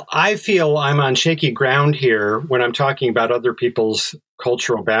 Well, I feel I'm on shaky ground here when I'm talking about other people's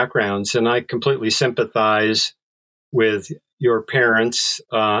cultural backgrounds. And I completely sympathize with your parents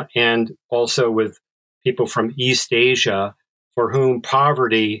and also with people from East Asia for whom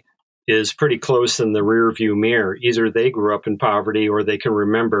poverty is pretty close in the rearview mirror. Either they grew up in poverty or they can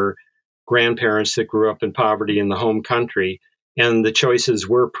remember grandparents that grew up in poverty in the home country. And the choices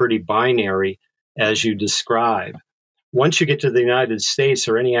were pretty binary, as you describe. Once you get to the United States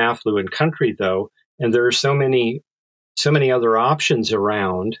or any affluent country, though, and there are so many other options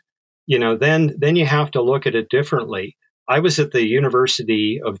around, then you have to look at it differently. I was at the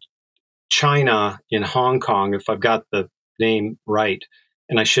University of China in Hong Kong, if I've got the name right,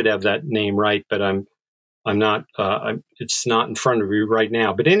 and I should have that name right, but I'm not. It's not in front of you right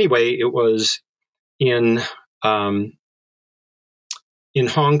now. But anyway, it was in Hong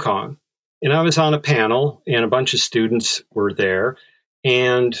Kong, and I was on a panel, and a bunch of students were there,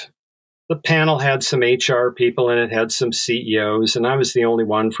 and the panel had some HR people and it had some CEOs, and I was the only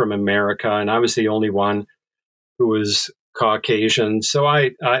one from America, and I was the only one who was Caucasian. So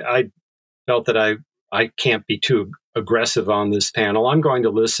I felt that I can't be too aggressive on this panel. I'm going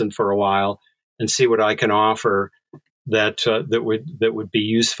to listen for a while and see what I can offer that would be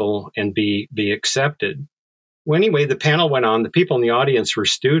useful and be accepted. Well, anyway, the panel went on. The people in the audience were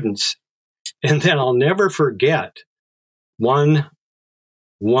students, and then I'll never forget one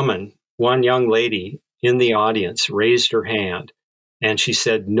young lady in the audience raised her hand, and she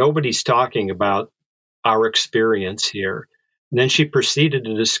said, "Nobody's talking about our experience here." And then she proceeded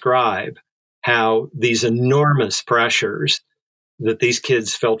to describe how these enormous pressures that these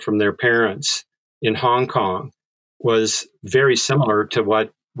kids felt from their parents in Hong Kong was very similar to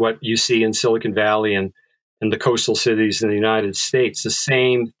what you see in Silicon Valley and the coastal cities in the United States, the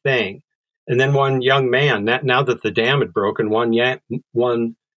same thing. And then one young man, now that the dam had broken, one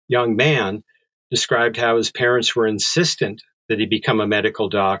young man described how his parents were insistent that he become a medical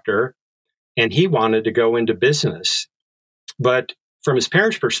doctor, and he wanted to go into business. But from his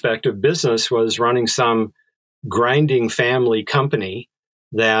parents' perspective, business was running some grinding family company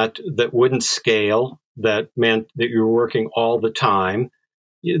that wouldn't scale, that meant that you were working all the time,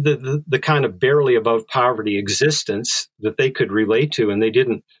 the kind of barely above poverty existence that they could relate to, and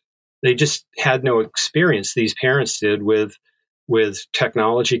they just had no experience, these parents did, with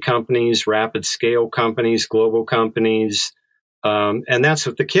technology companies, rapid scale companies, global companies, and that's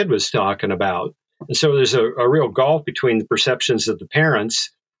what the kid was talking about. And so there's a real gulf between the perceptions of the parents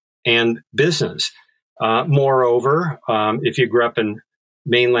and business. Moreover, if you grew up in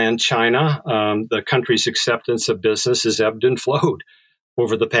mainland China, the country's acceptance of business has ebbed and flowed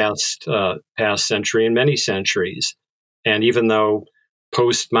over the past century and many centuries. And even though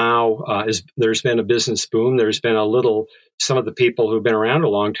post-Mao, there's been a business boom, some of the people who've been around a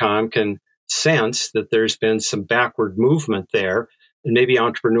long time can sense that there's been some backward movement there. And maybe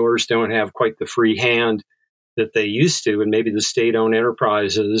entrepreneurs don't have quite the free hand that they used to. And maybe the state-owned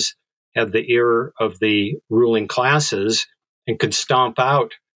enterprises have the ear of the ruling classes and can stomp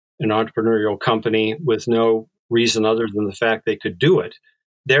out an entrepreneurial company with no reason other than the fact they could do it.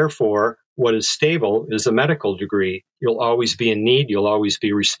 Therefore, what is stable is a medical degree. You'll always be in need. You'll always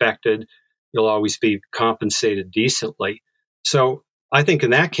be respected. You'll always be compensated decently. So I think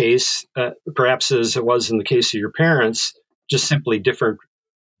in that case, perhaps as it was in the case of your parents, just simply different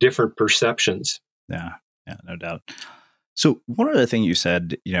perceptions. Yeah, no doubt. So one other thing you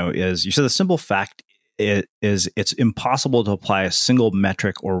said, is you said the simple fact is it's impossible to apply a single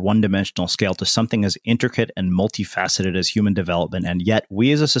metric or one-dimensional scale to something as intricate and multifaceted as human development, and yet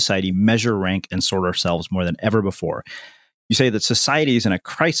we as a society measure, rank, and sort ourselves more than ever before. You say that societies in a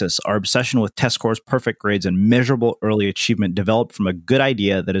crisis, our obsession with test scores, perfect grades, and measurable early achievement developed from a good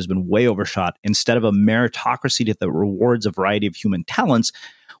idea that has been way overshot. Instead of a meritocracy that rewards a variety of human talents,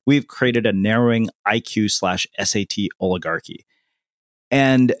 we've created a narrowing IQ/SAT oligarchy.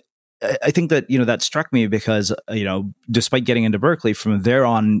 And I think that, that struck me because, despite getting into Berkeley, from there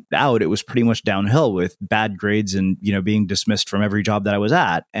on out, it was pretty much downhill with bad grades and, being dismissed from every job that I was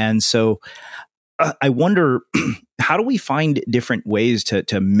at. And so I wonder, how do we find different ways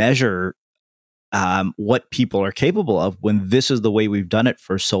to measure what people are capable of when this is the way we've done it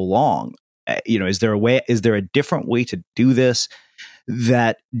for so long? Is there a different way to do this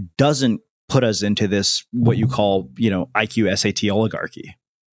that doesn't put us into this, what you call, IQ SAT oligarchy?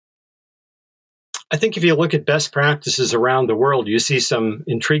 I think if you look at best practices around the world, you see some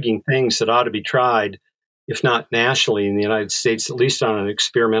intriguing things that ought to be tried, if not nationally in the United States, at least on an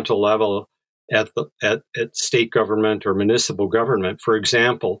experimental level at state government or municipal government. For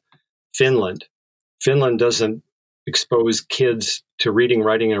example, Finland. Finland doesn't expose kids to reading,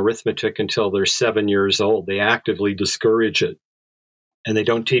 writing, and arithmetic until they're 7 years old. They actively discourage it, and they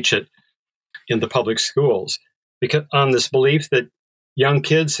don't teach it in the public schools because on this belief that young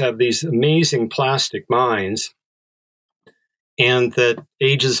kids have these amazing plastic minds, and that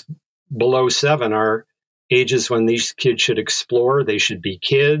ages below 7 are ages when these kids should explore. They should be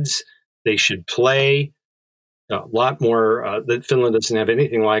kids. They should play. A lot more. That Finland doesn't have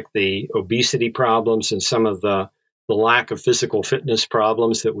anything like the obesity problems and some of the lack of physical fitness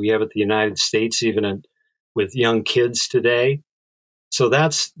problems that we have at the United States, even with young kids today. So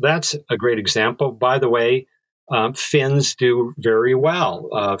that's a great example. By the way, Finns do very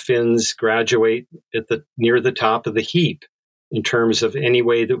well. Finns graduate near the top of the heap in terms of any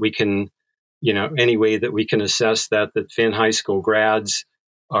way that we can assess that Finn high school grads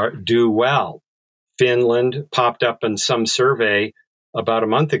do well. Finland popped up in some survey about a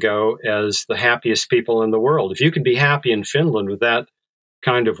month ago as the happiest people in the world. If you can be happy in Finland with that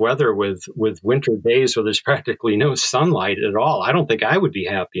kind of weather, with winter days where there's practically no sunlight at all, I don't think I would be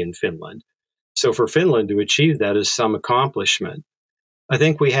happy in Finland. So for Finland to achieve that is some accomplishment. I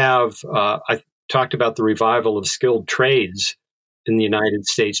think we have, I talked about the revival of skilled trades in the United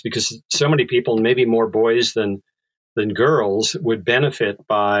States because so many people, maybe more boys than girls, would benefit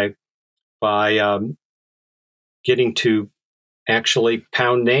by getting to actually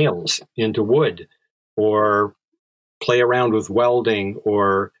pound nails into wood or play around with welding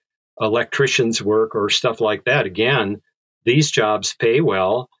or electrician's work or stuff like that. Again, these jobs pay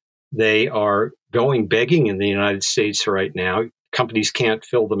well. They are going begging in the United States right now. Companies can't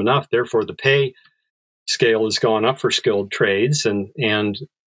fill them enough. Therefore, the pay scale has gone up for skilled trades, and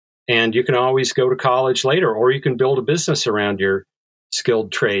you can always go to college later, or you can build a business around your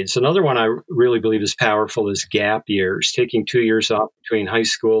skilled trades. Another one I really believe is powerful is gap years, taking 2 years off between high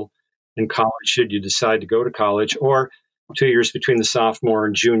school and college, should you decide to go to college, or 2 years between the sophomore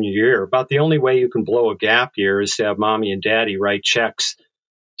and junior year. About the only way you can blow a gap year is to have mommy and daddy write checks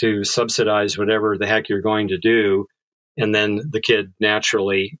to subsidize whatever the heck you're going to do. And then the kid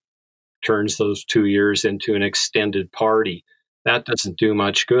naturally turns those 2 years into an extended party. That doesn't do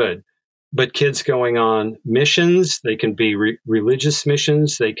much good. But kids going on missions, they can be religious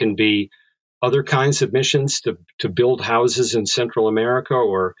missions, they can be other kinds of missions to build houses in Central America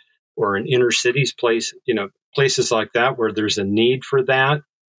or in inner cities, places like that where there's a need for that.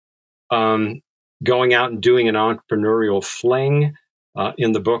 Going out and doing an entrepreneurial fling.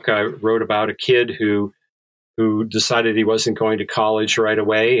 In the book, I wrote about a kid who decided he wasn't going to college right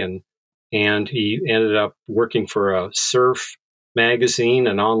away, and he ended up working for a surf magazine,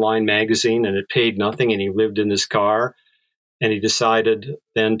 an online magazine, and it paid nothing, and he lived in his car. And he decided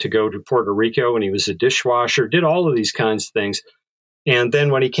then to go to Puerto Rico, and he was a dishwasher, did all of these kinds of things. And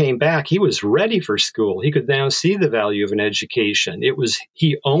then when he came back, he was ready for school. He could now see the value of an education.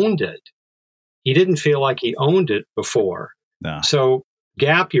 He owned it. He didn't feel like he owned it before. No. So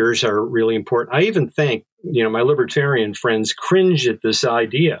gap years are really important. I even think, my libertarian friends cringe at this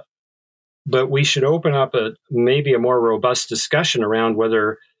idea. But we should open up maybe a more robust discussion around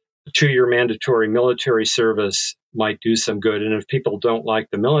whether a 2-year mandatory military service might do some good. And if people don't like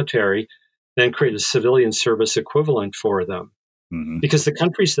the military, then create a civilian service equivalent for them. Mm-hmm. Because the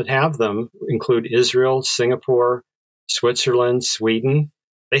countries that have them include Israel, Singapore, Switzerland, Sweden.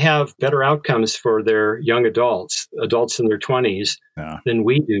 They have better outcomes for their young adults in their 20s, than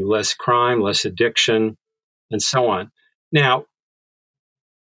we do. Less crime, less addiction, and so on. Now,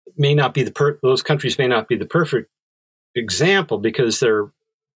 may not be those countries may not be the perfect example because their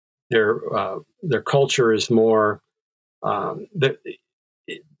culture is more. They're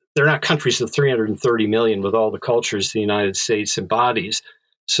not countries of 330 million with all the cultures the United States embodies.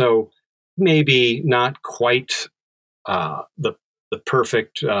 So maybe not quite the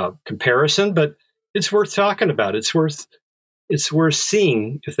perfect comparison, but it's worth talking about. It's worth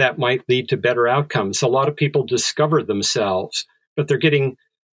seeing if that might lead to better outcomes. A lot of people discover themselves, but they're getting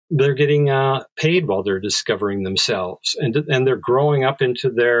paid while they're discovering themselves, and they're growing up into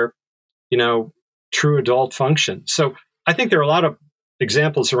their true adult function. So I think there are a lot of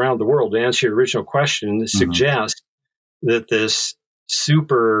examples around the world to answer your original question that suggest that this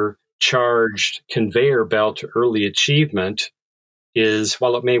supercharged conveyor belt to early achievement is,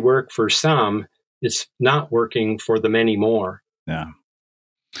 while it may work for some, it's not working for the many more. Yeah.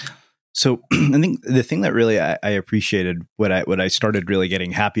 So I think the thing that really I appreciated when I started really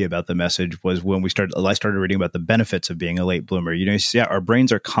getting happy about the message was when I started reading about the benefits of being a late bloomer. You see, our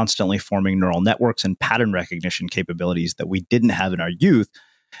brains are constantly forming neural networks and pattern recognition capabilities that we didn't have in our youth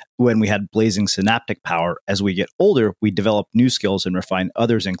when we had blazing synaptic power. As we get older, we develop new skills and refine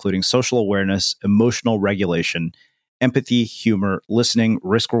others, including social awareness, emotional regulation, empathy, humor, listening,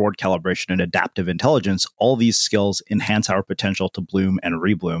 risk-reward calibration, and adaptive intelligence. All these skills enhance our potential to bloom and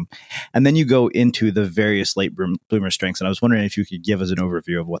rebloom. And then you go into the various late bloomer strengths. And I was wondering if you could give us an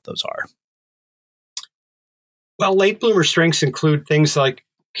overview of what those are. Well, late bloomer strengths include things like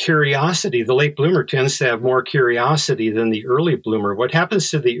curiosity. The late bloomer tends to have more curiosity than the early bloomer. What happens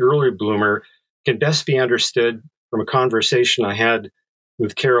to the early bloomer can best be understood from a conversation I had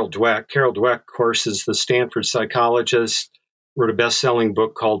with Carol Dweck. Carol Dweck, of course, is the Stanford psychologist, wrote a best-selling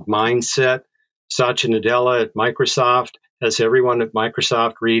book called Mindset. Satya Nadella at Microsoft has everyone at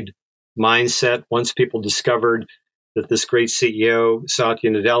Microsoft read Mindset. Once people discovered that this great CEO,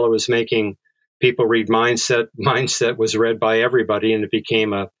 Satya Nadella, was making people read Mindset, Mindset was read by everybody, and it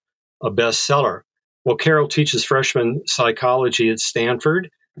became a bestseller. Well, Carol teaches freshman psychology at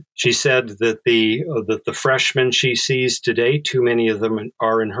Stanford. She said that the freshmen she sees today, too many of them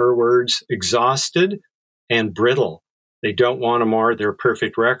are, in her words, exhausted and brittle. They don't want to mar their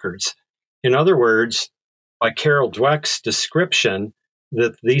perfect records. In other words, by Carol Dweck's description,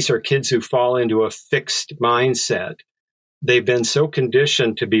 that these are kids who fall into a fixed mindset. They've been so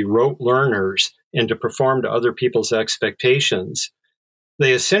conditioned to be rote learners and to perform to other people's expectations.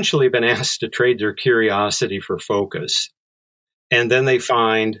 They essentially have been asked to trade their curiosity for focus. And then they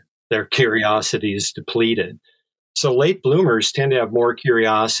find their curiosity is depleted. So late bloomers tend to have more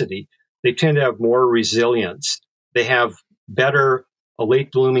curiosity. They tend to have more resilience. They have a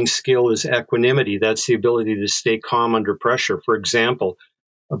late blooming skill is equanimity. That's the ability to stay calm under pressure. For example,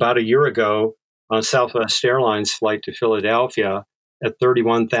 about a year ago, on a Southwest Airlines flight to Philadelphia at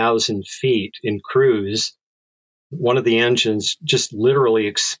 31,000 feet in cruise, one of the engines just literally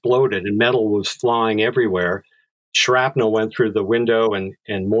exploded and metal was flying everywhere. Shrapnel went through the window and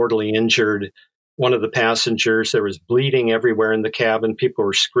mortally injured one of the passengers. There was bleeding everywhere in the cabin. People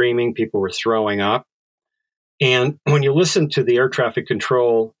were screaming. People were throwing up. And when you listen to the air traffic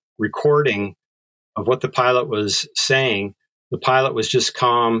control recording of what the pilot was saying, the pilot was just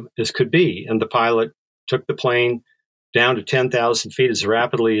calm as could be. And the pilot took the plane down to 10,000 feet as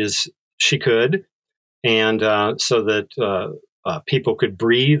rapidly as she could. And so that people could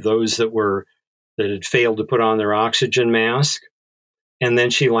breathe, those that had failed to put on their oxygen mask. And then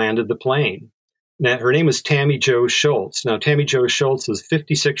she landed the plane. Now, her name was Tammy Jo Schultz. Now, Tammy Jo Schultz was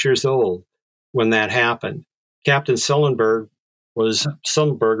 56 years old when that happened. Captain Sullenberger was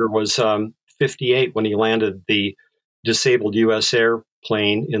 58 when he landed the disabled U.S.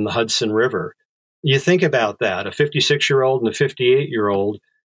 airplane in the Hudson River. You think about that, a 56-year-old and a 58-year-old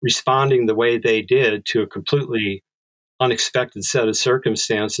responding the way they did to a completely unexpected set of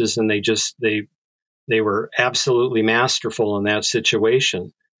circumstances, and they were absolutely masterful in that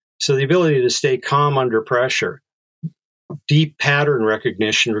situation. So the ability to stay calm under pressure, deep pattern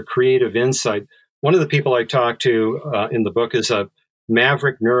recognition, or creative insight. One of the people I talked to in the book is a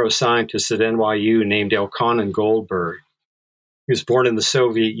maverick neuroscientist at NYU named Elkanan Goldberg. He was born in the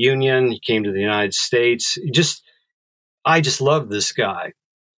Soviet Union. He came to the United States. I just love this guy.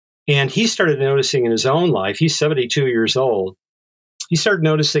 And he started noticing in his own life, he's 72 years old, he started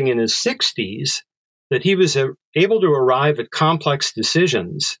noticing in his 60s that he was able to arrive at complex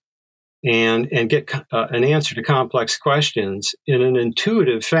decisions and get an answer to complex questions in an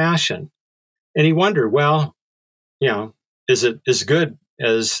intuitive fashion. And he wondered, well, is it as good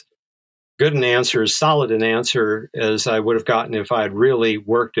as good an answer, as solid an answer as I would have gotten if I had really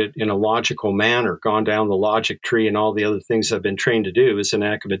worked it in a logical manner, gone down the logic tree and all the other things I've been trained to do as an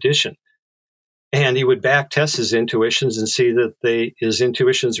academician. And he would back test his intuitions and see that his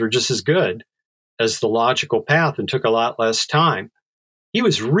intuitions were just as good as the logical path and took a lot less time. He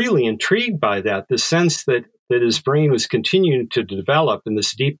was really intrigued by that, the sense that his brain was continuing to develop in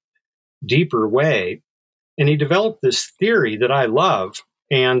this deeper way. And he developed this theory that I love.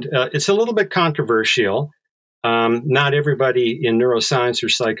 And it's a little bit controversial. Not everybody in neuroscience or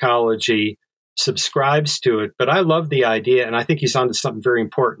psychology subscribes to it, but I love the idea. And I think he's onto something very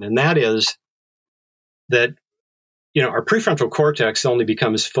important. And that is that, our prefrontal cortex only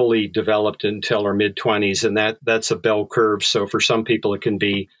becomes fully developed until our mid-20s. And that's a bell curve. So for some people, it can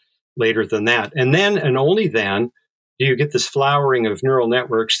be later than that. And then, and only then, do you get this flowering of neural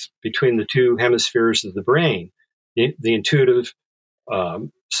networks between the two hemispheres of the brain, the intuitive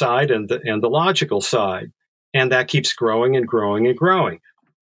side and the logical side. And that keeps growing and growing and growing.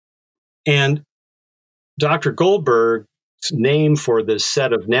 And Dr. Goldberg's name for this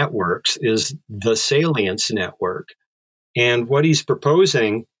set of networks is the salience network. And what he's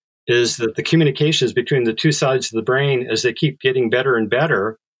proposing is that the communications between the two sides of the brain, as they keep getting better and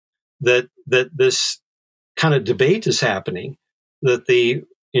better, that this kind of debate is happening, that the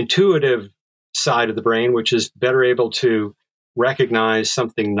intuitive side of the brain, which is better able to recognize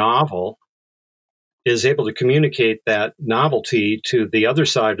something novel, is able to communicate that novelty to the other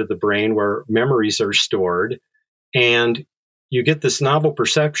side of the brain where memories are stored. And you get this novel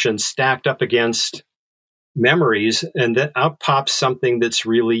perception stacked up against memories, and that out pops something that's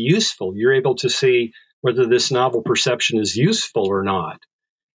really useful. You're able to see whether this novel perception is useful or not.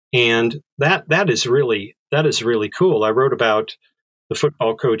 And that is really cool. I wrote about the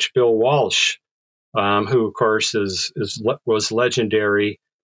football coach Bill Walsh, who of course was legendary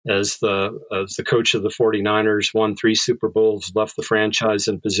as the coach of the 49ers, won 3 Super Bowls, left the franchise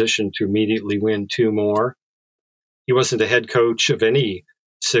in position to immediately win 2 more. He wasn't a head coach of any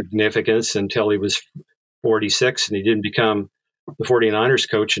significance until he was 46, and he didn't become the 49ers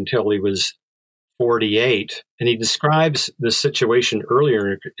coach until he was 48. And he describes this situation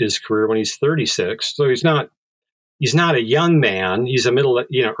earlier in his career when he's 36. So he's not a young man. He's a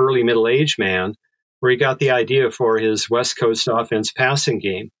early middle-aged man, where he got the idea for his West Coast offense passing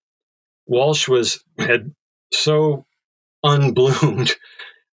game. Walsh had so unbloomed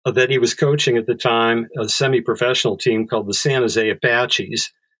that he was coaching at the time a semi-professional team called the San Jose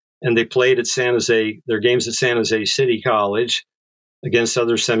Apaches. And they played at their games at San Jose City College against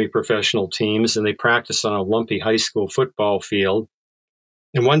other semi-professional teams, and they practiced on a lumpy high school football field.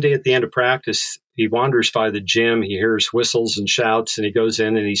 And one day at the end of practice, he wanders by the gym, he hears whistles and shouts, and he goes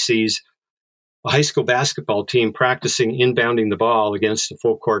in and he sees a high school basketball team practicing inbounding the ball against a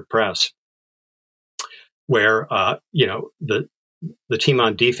full court press, where the team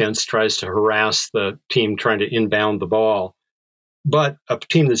on defense tries to harass the team trying to inbound the ball. But a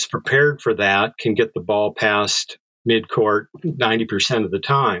team that's prepared for that can get the ball past midcourt 90% of the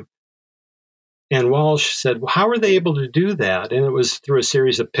time. And Walsh said, well, how are they able to do that? And it was through a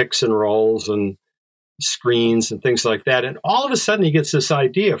series of picks and rolls and screens and things like that. And all of a sudden he gets this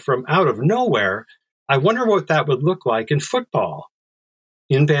idea from out of nowhere. I wonder what that would look like in football,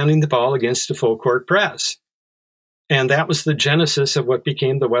 inbounding the ball against a full court press. And that was the genesis of what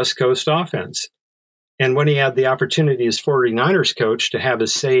became the West Coast offense. And when he had the opportunity as 49ers coach to have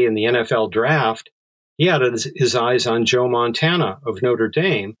his say in the NFL draft, he had his eyes on Joe Montana of Notre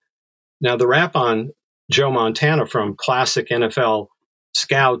Dame. Now, the rap on Joe Montana from classic NFL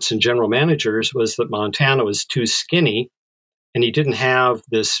scouts and general managers was that Montana was too skinny, and he didn't have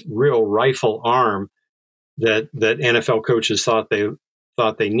this real rifle arm that NFL coaches thought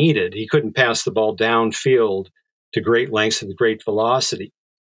they needed. He couldn't pass the ball downfield to great lengths and great velocity.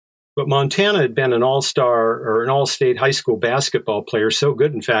 But Montana had been an all-star or an all-state high school basketball player, so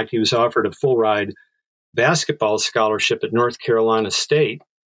good, in fact, he was offered a full-ride basketball scholarship at North Carolina State,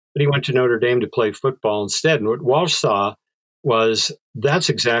 but he went to Notre Dame to play football instead. And what Walsh saw was, that's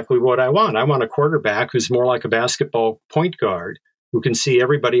exactly what I want. I want a quarterback who's more like a basketball point guard, who can see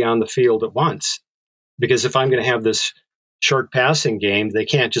everybody on the field at once. Because if I'm going to have this short passing game, they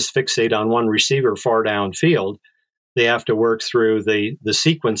can't just fixate on one receiver far downfield. They have to work through the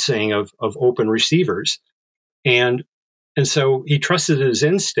sequencing of open receivers. And so he trusted his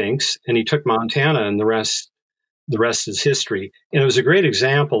instincts, and he took Montana, and the rest is history. And it was a great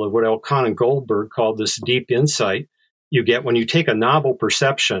example of what Elkanah Goldberg called this deep insight you get when you take a novel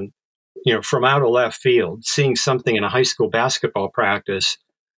perception, from out of left field, seeing something in a high school basketball practice,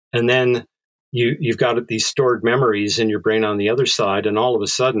 and then you've got these stored memories in your brain on the other side, and all of a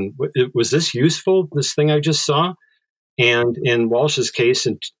sudden, was this useful, this thing I just saw? And in Walsh's case,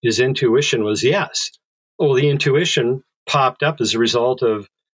 his intuition was yes. Well, the intuition popped up as a result of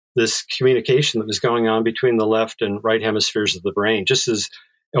this communication that was going on between the left and right hemispheres of the brain, just as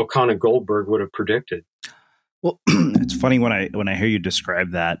Elkanah Goldberg would have predicted. Well, it's funny when I hear you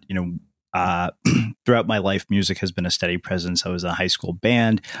describe that, throughout my life, music has been a steady presence. I was in a high school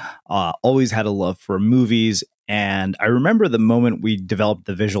band, always had a love for movies. And I remember the moment we developed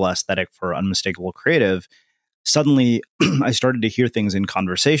the visual aesthetic for Unmistakable Creative, suddenly I started to hear things in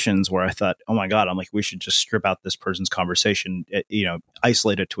conversations where I thought, oh my God, I'm like, we should just strip out this person's conversation,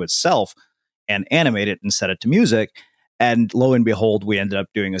 isolate it to itself and animate it and set it to music. And lo and behold, we ended up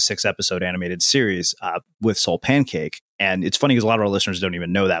doing a 6-episode animated series with Soul Pancake. And it's funny because a lot of our listeners don't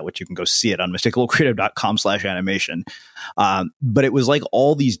even know that, which you can go see it on unmistakablecreative.com/animation. But it was like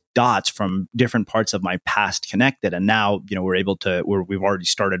all these dots from different parts of my past connected. And now, we've already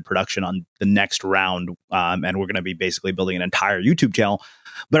started production on the next round. And we're going to be basically building an entire YouTube channel.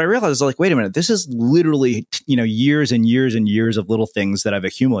 But I realized, like, wait a minute, this is literally, years and years and years of little things that I've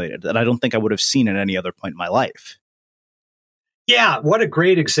accumulated that I don't think I would have seen at any other point in my life. Yeah, what a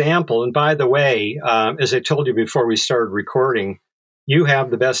great example. And by the way, as I told you before we started recording, you have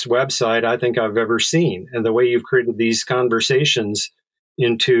the best website I think I've ever seen. And the way you've created these conversations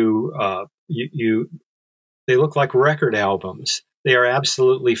into, they look like record albums. They are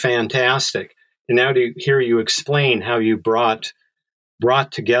absolutely fantastic. And now to hear you explain how you brought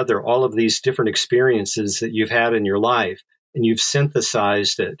together all of these different experiences that you've had in your life, and you've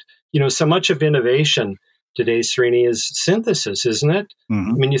synthesized it. So much of innovation today, Srini, is synthesis, isn't it?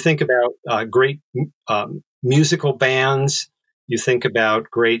 Mm-hmm. I mean, you think about great musical bands, you think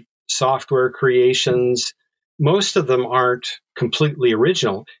about great software creations. Most of them aren't completely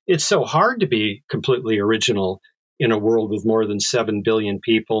original. It's so hard to be completely original in a world with more than 7 billion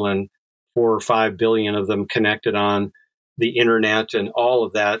people and 4 or 5 billion of them connected on the internet and all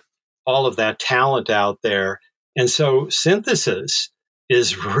of that talent out there. And so synthesis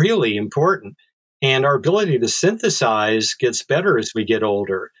is really important. And our ability to synthesize gets better as we get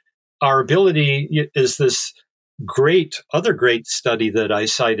older. Our ability is this other great study that I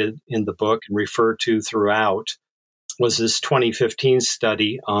cited in the book and refer to throughout was this 2015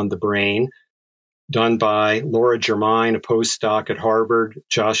 study on the brain done by Laura Germain, a postdoc at Harvard,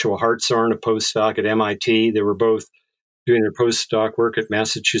 Joshua Hartshorn, a postdoc at MIT. They were both doing their postdoc work at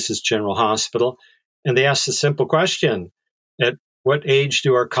Massachusetts General Hospital. And they asked a simple question: at what age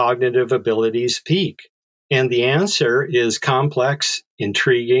do our cognitive abilities peak? And the answer is complex,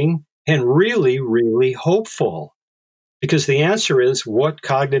 intriguing, and really, really hopeful. Because the answer is, what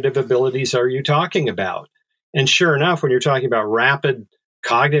cognitive abilities are you talking about? And sure enough, when you're talking about rapid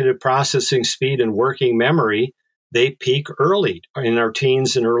cognitive processing speed and working memory, they peak early in our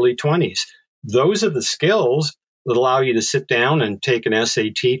teens and early 20s. Those are the skills that allow you to sit down and take an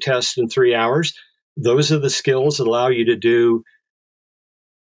SAT test in 3 hours. Those are the skills that allow you to do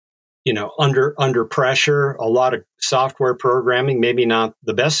under pressure, a lot of software programming, maybe not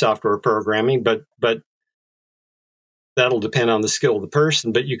the best software programming, but that'll depend on the skill of the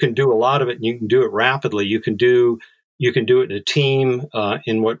person. But you can do a lot of it, and you can do it rapidly. You can do it in a team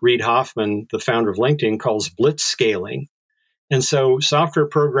in what Reid Hoffman, the founder of LinkedIn, calls blitz scaling. And so software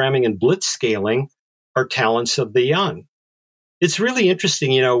programming and blitz scaling are talents of the young. It's really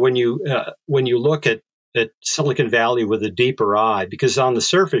interesting, when you look at Silicon Valley with a deeper eye, because on the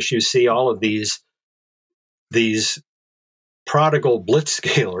surface you see all of these prodigal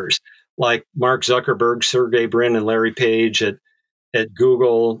blitzscalers like Mark Zuckerberg, Sergey Brin, and Larry Page at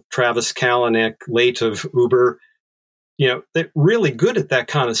Google, Travis Kalanick, late of Uber. They're really good at that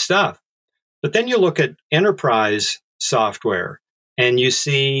kind of stuff. But then you look at enterprise software and you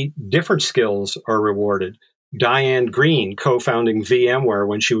see different skills are rewarded. Diane Green, co-founding VMware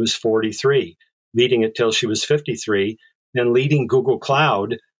when she was 43, leading it till she was 53, then leading Google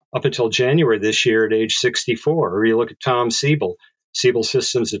Cloud up until January this year at age 64. Or you look at Tom Siebel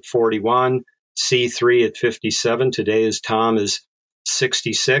Systems at 41, C3 at 57. Today, as Tom is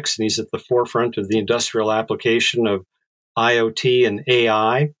 66, and he's at the forefront of the industrial application of IoT and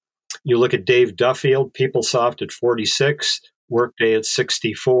AI. You look at Dave Duffield, PeopleSoft at 46, Workday at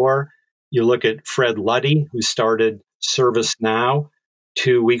 64. You look at Fred Luddy, who started ServiceNow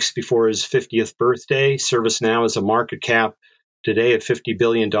 2 weeks before his 50th birthday. ServiceNow is a market cap today at $50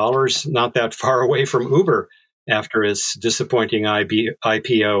 billion, not that far away from Uber after its disappointing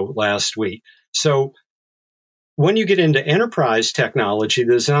IPO last week. So when you get into enterprise technology,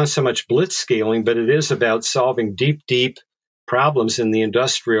 there's not so much blitz scaling, but it is about solving deep problems in the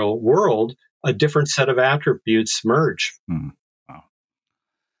industrial world a different set of attributes merge. Wow.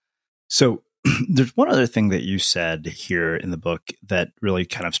 So there's one other thing that you said here in the book that really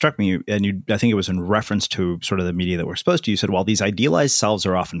kind of struck me. And I think it was in reference to sort of the media that we're exposed to. You said, while these idealized selves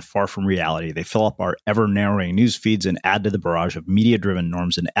are often far from reality, they fill up our ever narrowing news feeds and add to the barrage of media driven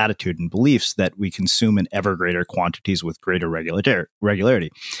norms and attitude and beliefs that we consume in ever greater quantities with greater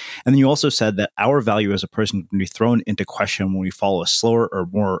regularity. And then you also said that our value as a person can be thrown into question when we follow a slower or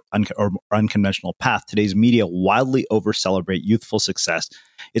more unconventional path. Today's media wildly over-celebrate youthful success.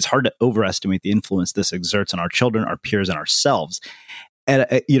 It's hard to overestimate the influence this exerts on our children, our peers, and ourselves. And,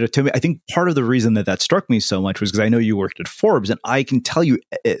 to me, I think part of the reason that struck me so much was because I know you worked at Forbes, and I can tell you,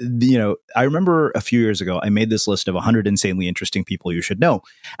 I remember a few years ago, I made this list of 100 insanely interesting people you should know.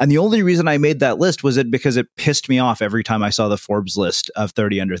 And the only reason I made that list was because it pissed me off every time I saw the Forbes list of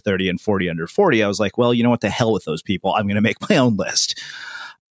 30 under 30 and 40 under 40. I was like, well, you know what, the hell with those people. I'm going to make my own list.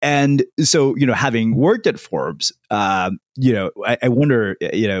 And so, having worked at Forbes, I wonder,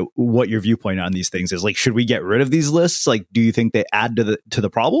 what your viewpoint on these things is. Like, should we get rid of these lists? Like, do you think they add to the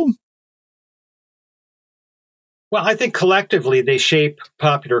problem? Well, I think collectively they shape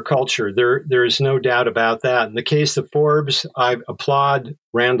popular culture. There is no doubt about that. In the case of Forbes, I applaud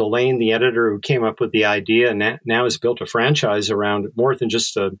Randall Lane, the editor who came up with the idea and now has built a franchise around it, more than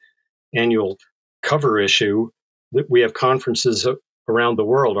just an annual cover issue. We have conferences around the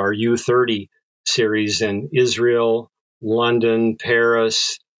world, our U30 series in Israel, London,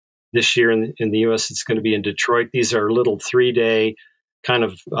 Paris. This year in the U.S., it's going to be in Detroit. These are little 3-day kind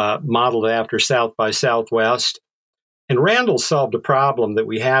of modeled after South by Southwest. And Randall solved a problem that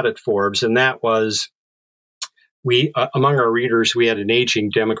we had at Forbes, and that was among our readers, we had an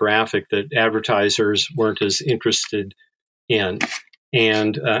aging demographic that advertisers weren't as interested in.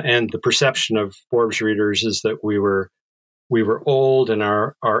 And the perception of Forbes readers is that we were old, and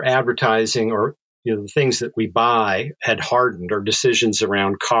our advertising, or the things that we buy, had hardened. Our decisions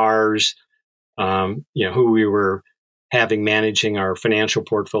around cars, who we were having managing our financial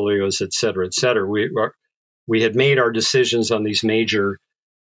portfolios, et cetera, et cetera. We had made our decisions on these major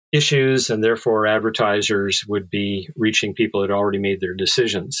issues, and therefore advertisers would be reaching people who had already made their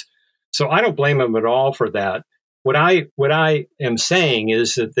decisions. So I don't blame them at all for that. What I am saying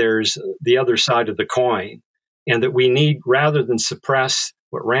is that there's the other side of the coin. And that we need, rather than suppress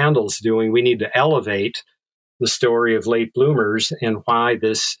what Randall's doing, we need to elevate the story of late bloomers and why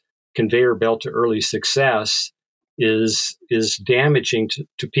this conveyor belt to early success is damaging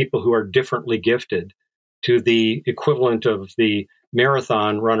to people who are differently gifted, to the equivalent of the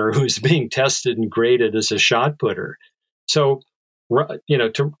marathon runner who's being tested and graded as a shot putter. So,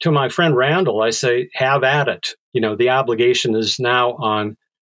 to my friend Randall, I say, have at it. The obligation is now on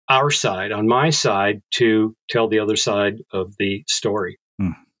our side, on my side, to tell the other side of the story.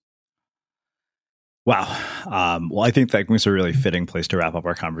 Wow. Well, I think that was a really fitting place to wrap up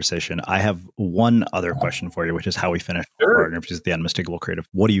our conversation. I have one other question for you, which is how we finish our partner, which is the unmistakable creative.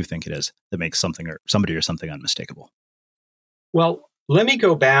 What do you think it is that makes something or somebody or something unmistakable? Well, let me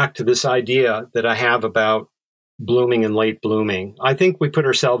go back to this idea that I have about blooming and late blooming. I think we put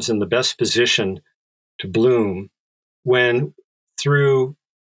ourselves in the best position to bloom when, through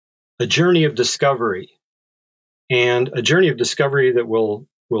a journey of discovery, and a journey of discovery that will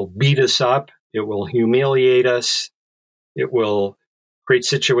beat us up, it will humiliate us, it will create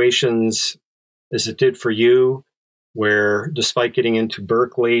situations, as it did for you, where despite getting into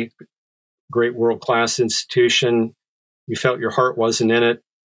Berkeley, great world-class institution, you felt your heart wasn't in it.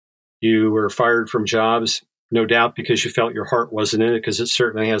 You were fired from jobs, no doubt because you felt your heart wasn't in it, because it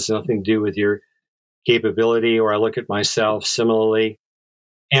certainly has nothing to do with your capability. Or I look at myself similarly.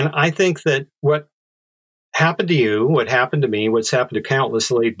 And I think that what happened to you, what happened to me, what's happened to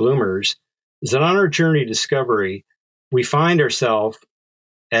countless late bloomers, is that on our journey to discovery, we find ourselves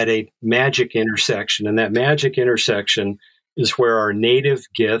at a magic intersection. And that magic intersection is where our native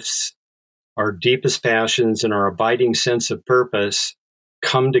gifts, our deepest passions, and our abiding sense of purpose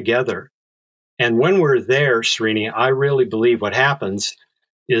come together. And when we're there, Srini, I really believe what happens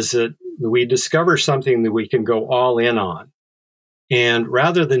is that we discover something that we can go all in on. And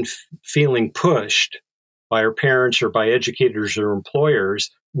rather than feeling pushed by our parents or by educators or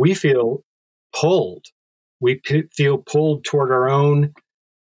employers, we feel pulled. We feel pulled toward our own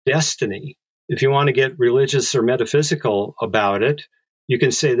destiny. If you want to get religious or metaphysical about it, you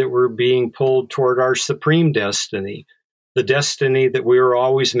can say that we're being pulled toward our supreme destiny, the destiny that we were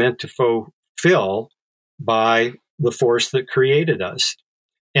always meant to fulfill by the force that created us.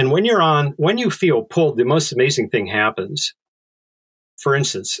 And when you feel pulled, the most amazing thing happens. For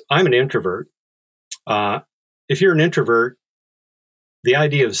instance, I'm an introvert. If you're an introvert, the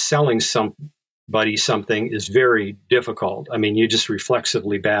idea of selling somebody something is very difficult. I mean, you just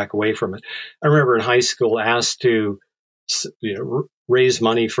reflexively back away from it. I remember in high school asked to raise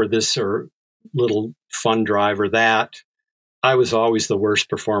money for this or little fund drive or that. I was always the worst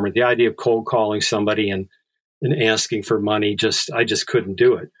performer. The idea of cold calling somebody and asking for money, I just couldn't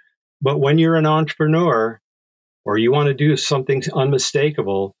do it. But when you're an entrepreneur or you want to do something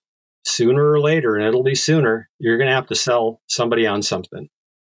unmistakable, sooner or later, and it'll be sooner, you're going to have to sell somebody on something.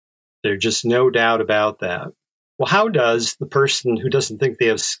 There's just no doubt about that. Well, how does the person who doesn't think they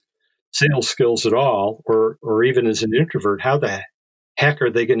have sales skills at all, or even as an introvert, how the heck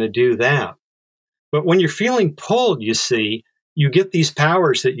are they going to do that? But when you're feeling pulled, you see, you get these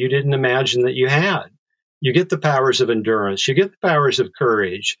powers that you didn't imagine that you had. You get the powers of endurance. You get the powers of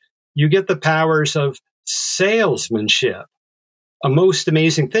courage. You get the powers of salesmanship. A most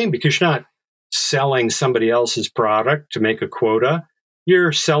amazing thing, because you're not selling somebody else's product to make a quota.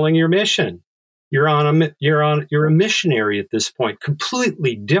 You're selling your mission. You're a missionary at this point,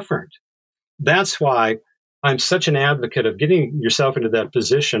 completely different. That's why I'm such an advocate of getting yourself into that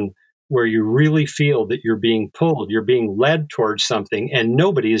position where you really feel that you're being pulled, you're being led towards something, and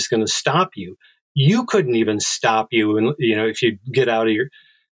nobody is going to stop you. You couldn't even stop you, and if you get out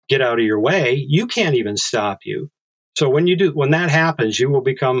of your way, you can't even stop you. So when that happens, you will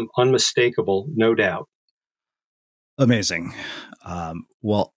become unmistakable, no doubt. Amazing.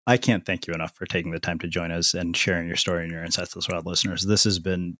 Well, I can't thank you enough for taking the time to join us and sharing your story and your insights with our listeners. This has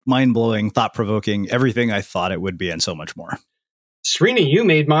been mind-blowing, thought-provoking, everything I thought it would be, and so much more. Srini, you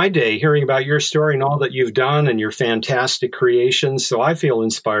made my day hearing about your story and all that you've done and your fantastic creations. So I feel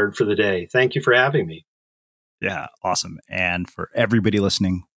inspired for the day. Thank you for having me. Yeah, awesome. And for everybody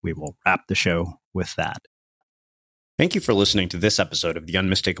listening, we will wrap the show with that. Thank you for listening to this episode of the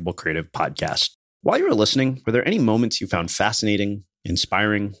Unmistakable Creative Podcast. While you were listening, were there any moments you found fascinating,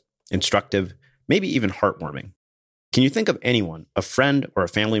 inspiring, instructive, maybe even heartwarming? Can you think of anyone, a friend or a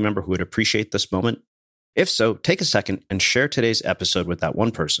family member who would appreciate this moment? If so, take a second and share today's episode with that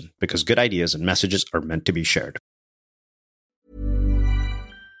one person, because good ideas and messages are meant to be shared.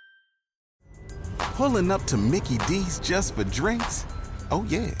 Pulling up to Mickey D's just for drinks? Oh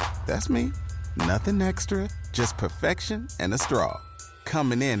yeah, that's me. Nothing extra, just perfection and a straw.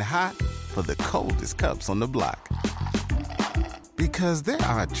 Coming in hot for the coldest cups on the block. Because there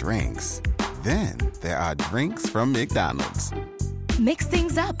are drinks. Then there are drinks from McDonald's. Mix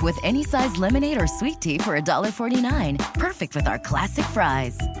things up with any size lemonade or sweet tea for $1.49. Perfect with our classic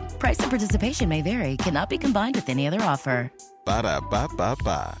fries. Price and participation may vary. Cannot be combined with any other offer.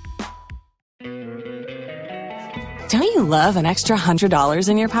 Ba-da-ba-ba-ba. Don't you love an extra $100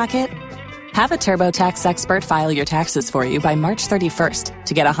 in your pocket? Have a TurboTax expert file your taxes for you by March 31st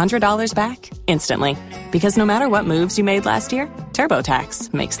to get $100 back instantly. Because no matter what moves you made last year,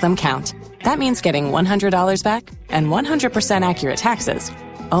 TurboTax makes them count. That means getting $100 back and 100% accurate taxes,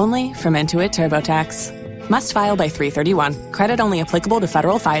 only from Intuit TurboTax. Must file by 3/31. Credit only applicable to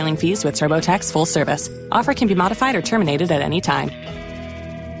federal filing fees with TurboTax full service. Offer can be modified or terminated at any time.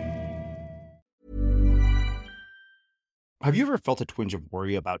 Have you ever felt a twinge of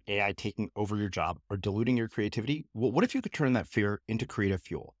worry about AI taking over your job or diluting your creativity? Well, what if you could turn that fear into creative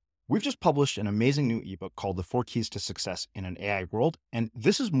fuel? We've just published an amazing new ebook called The 4 Keys to Success in an AI World, and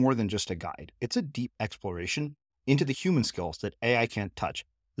this is more than just a guide. It's a deep exploration into the human skills that AI can't touch,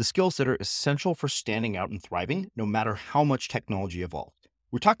 the skills that are essential for standing out and thriving, no matter how much technology evolved.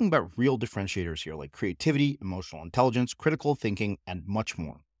 We're talking about real differentiators here, like creativity, emotional intelligence, critical thinking, and much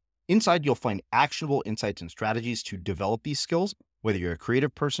more. Inside, you'll find actionable insights and strategies to develop these skills, whether you're a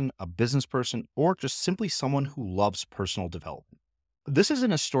creative person, a business person, or just simply someone who loves personal development. This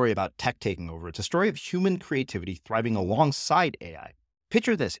isn't a story about tech taking over. It's a story of human creativity thriving alongside AI.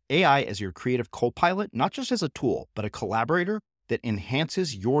 Picture this, AI as your creative co-pilot, not just as a tool, but a collaborator that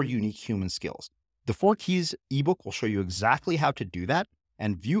enhances your unique human skills. The 4 Keys ebook will show you exactly how to do that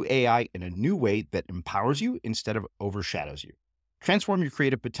and view AI in a new way that empowers you instead of overshadows you. Transform your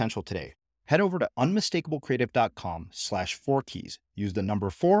creative potential today. Head over to unmistakablecreative.com/4keys. Use the number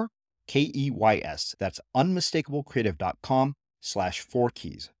 4, KEYS. That's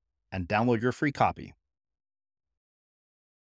unmistakablecreative.com/4keys and download your free copy.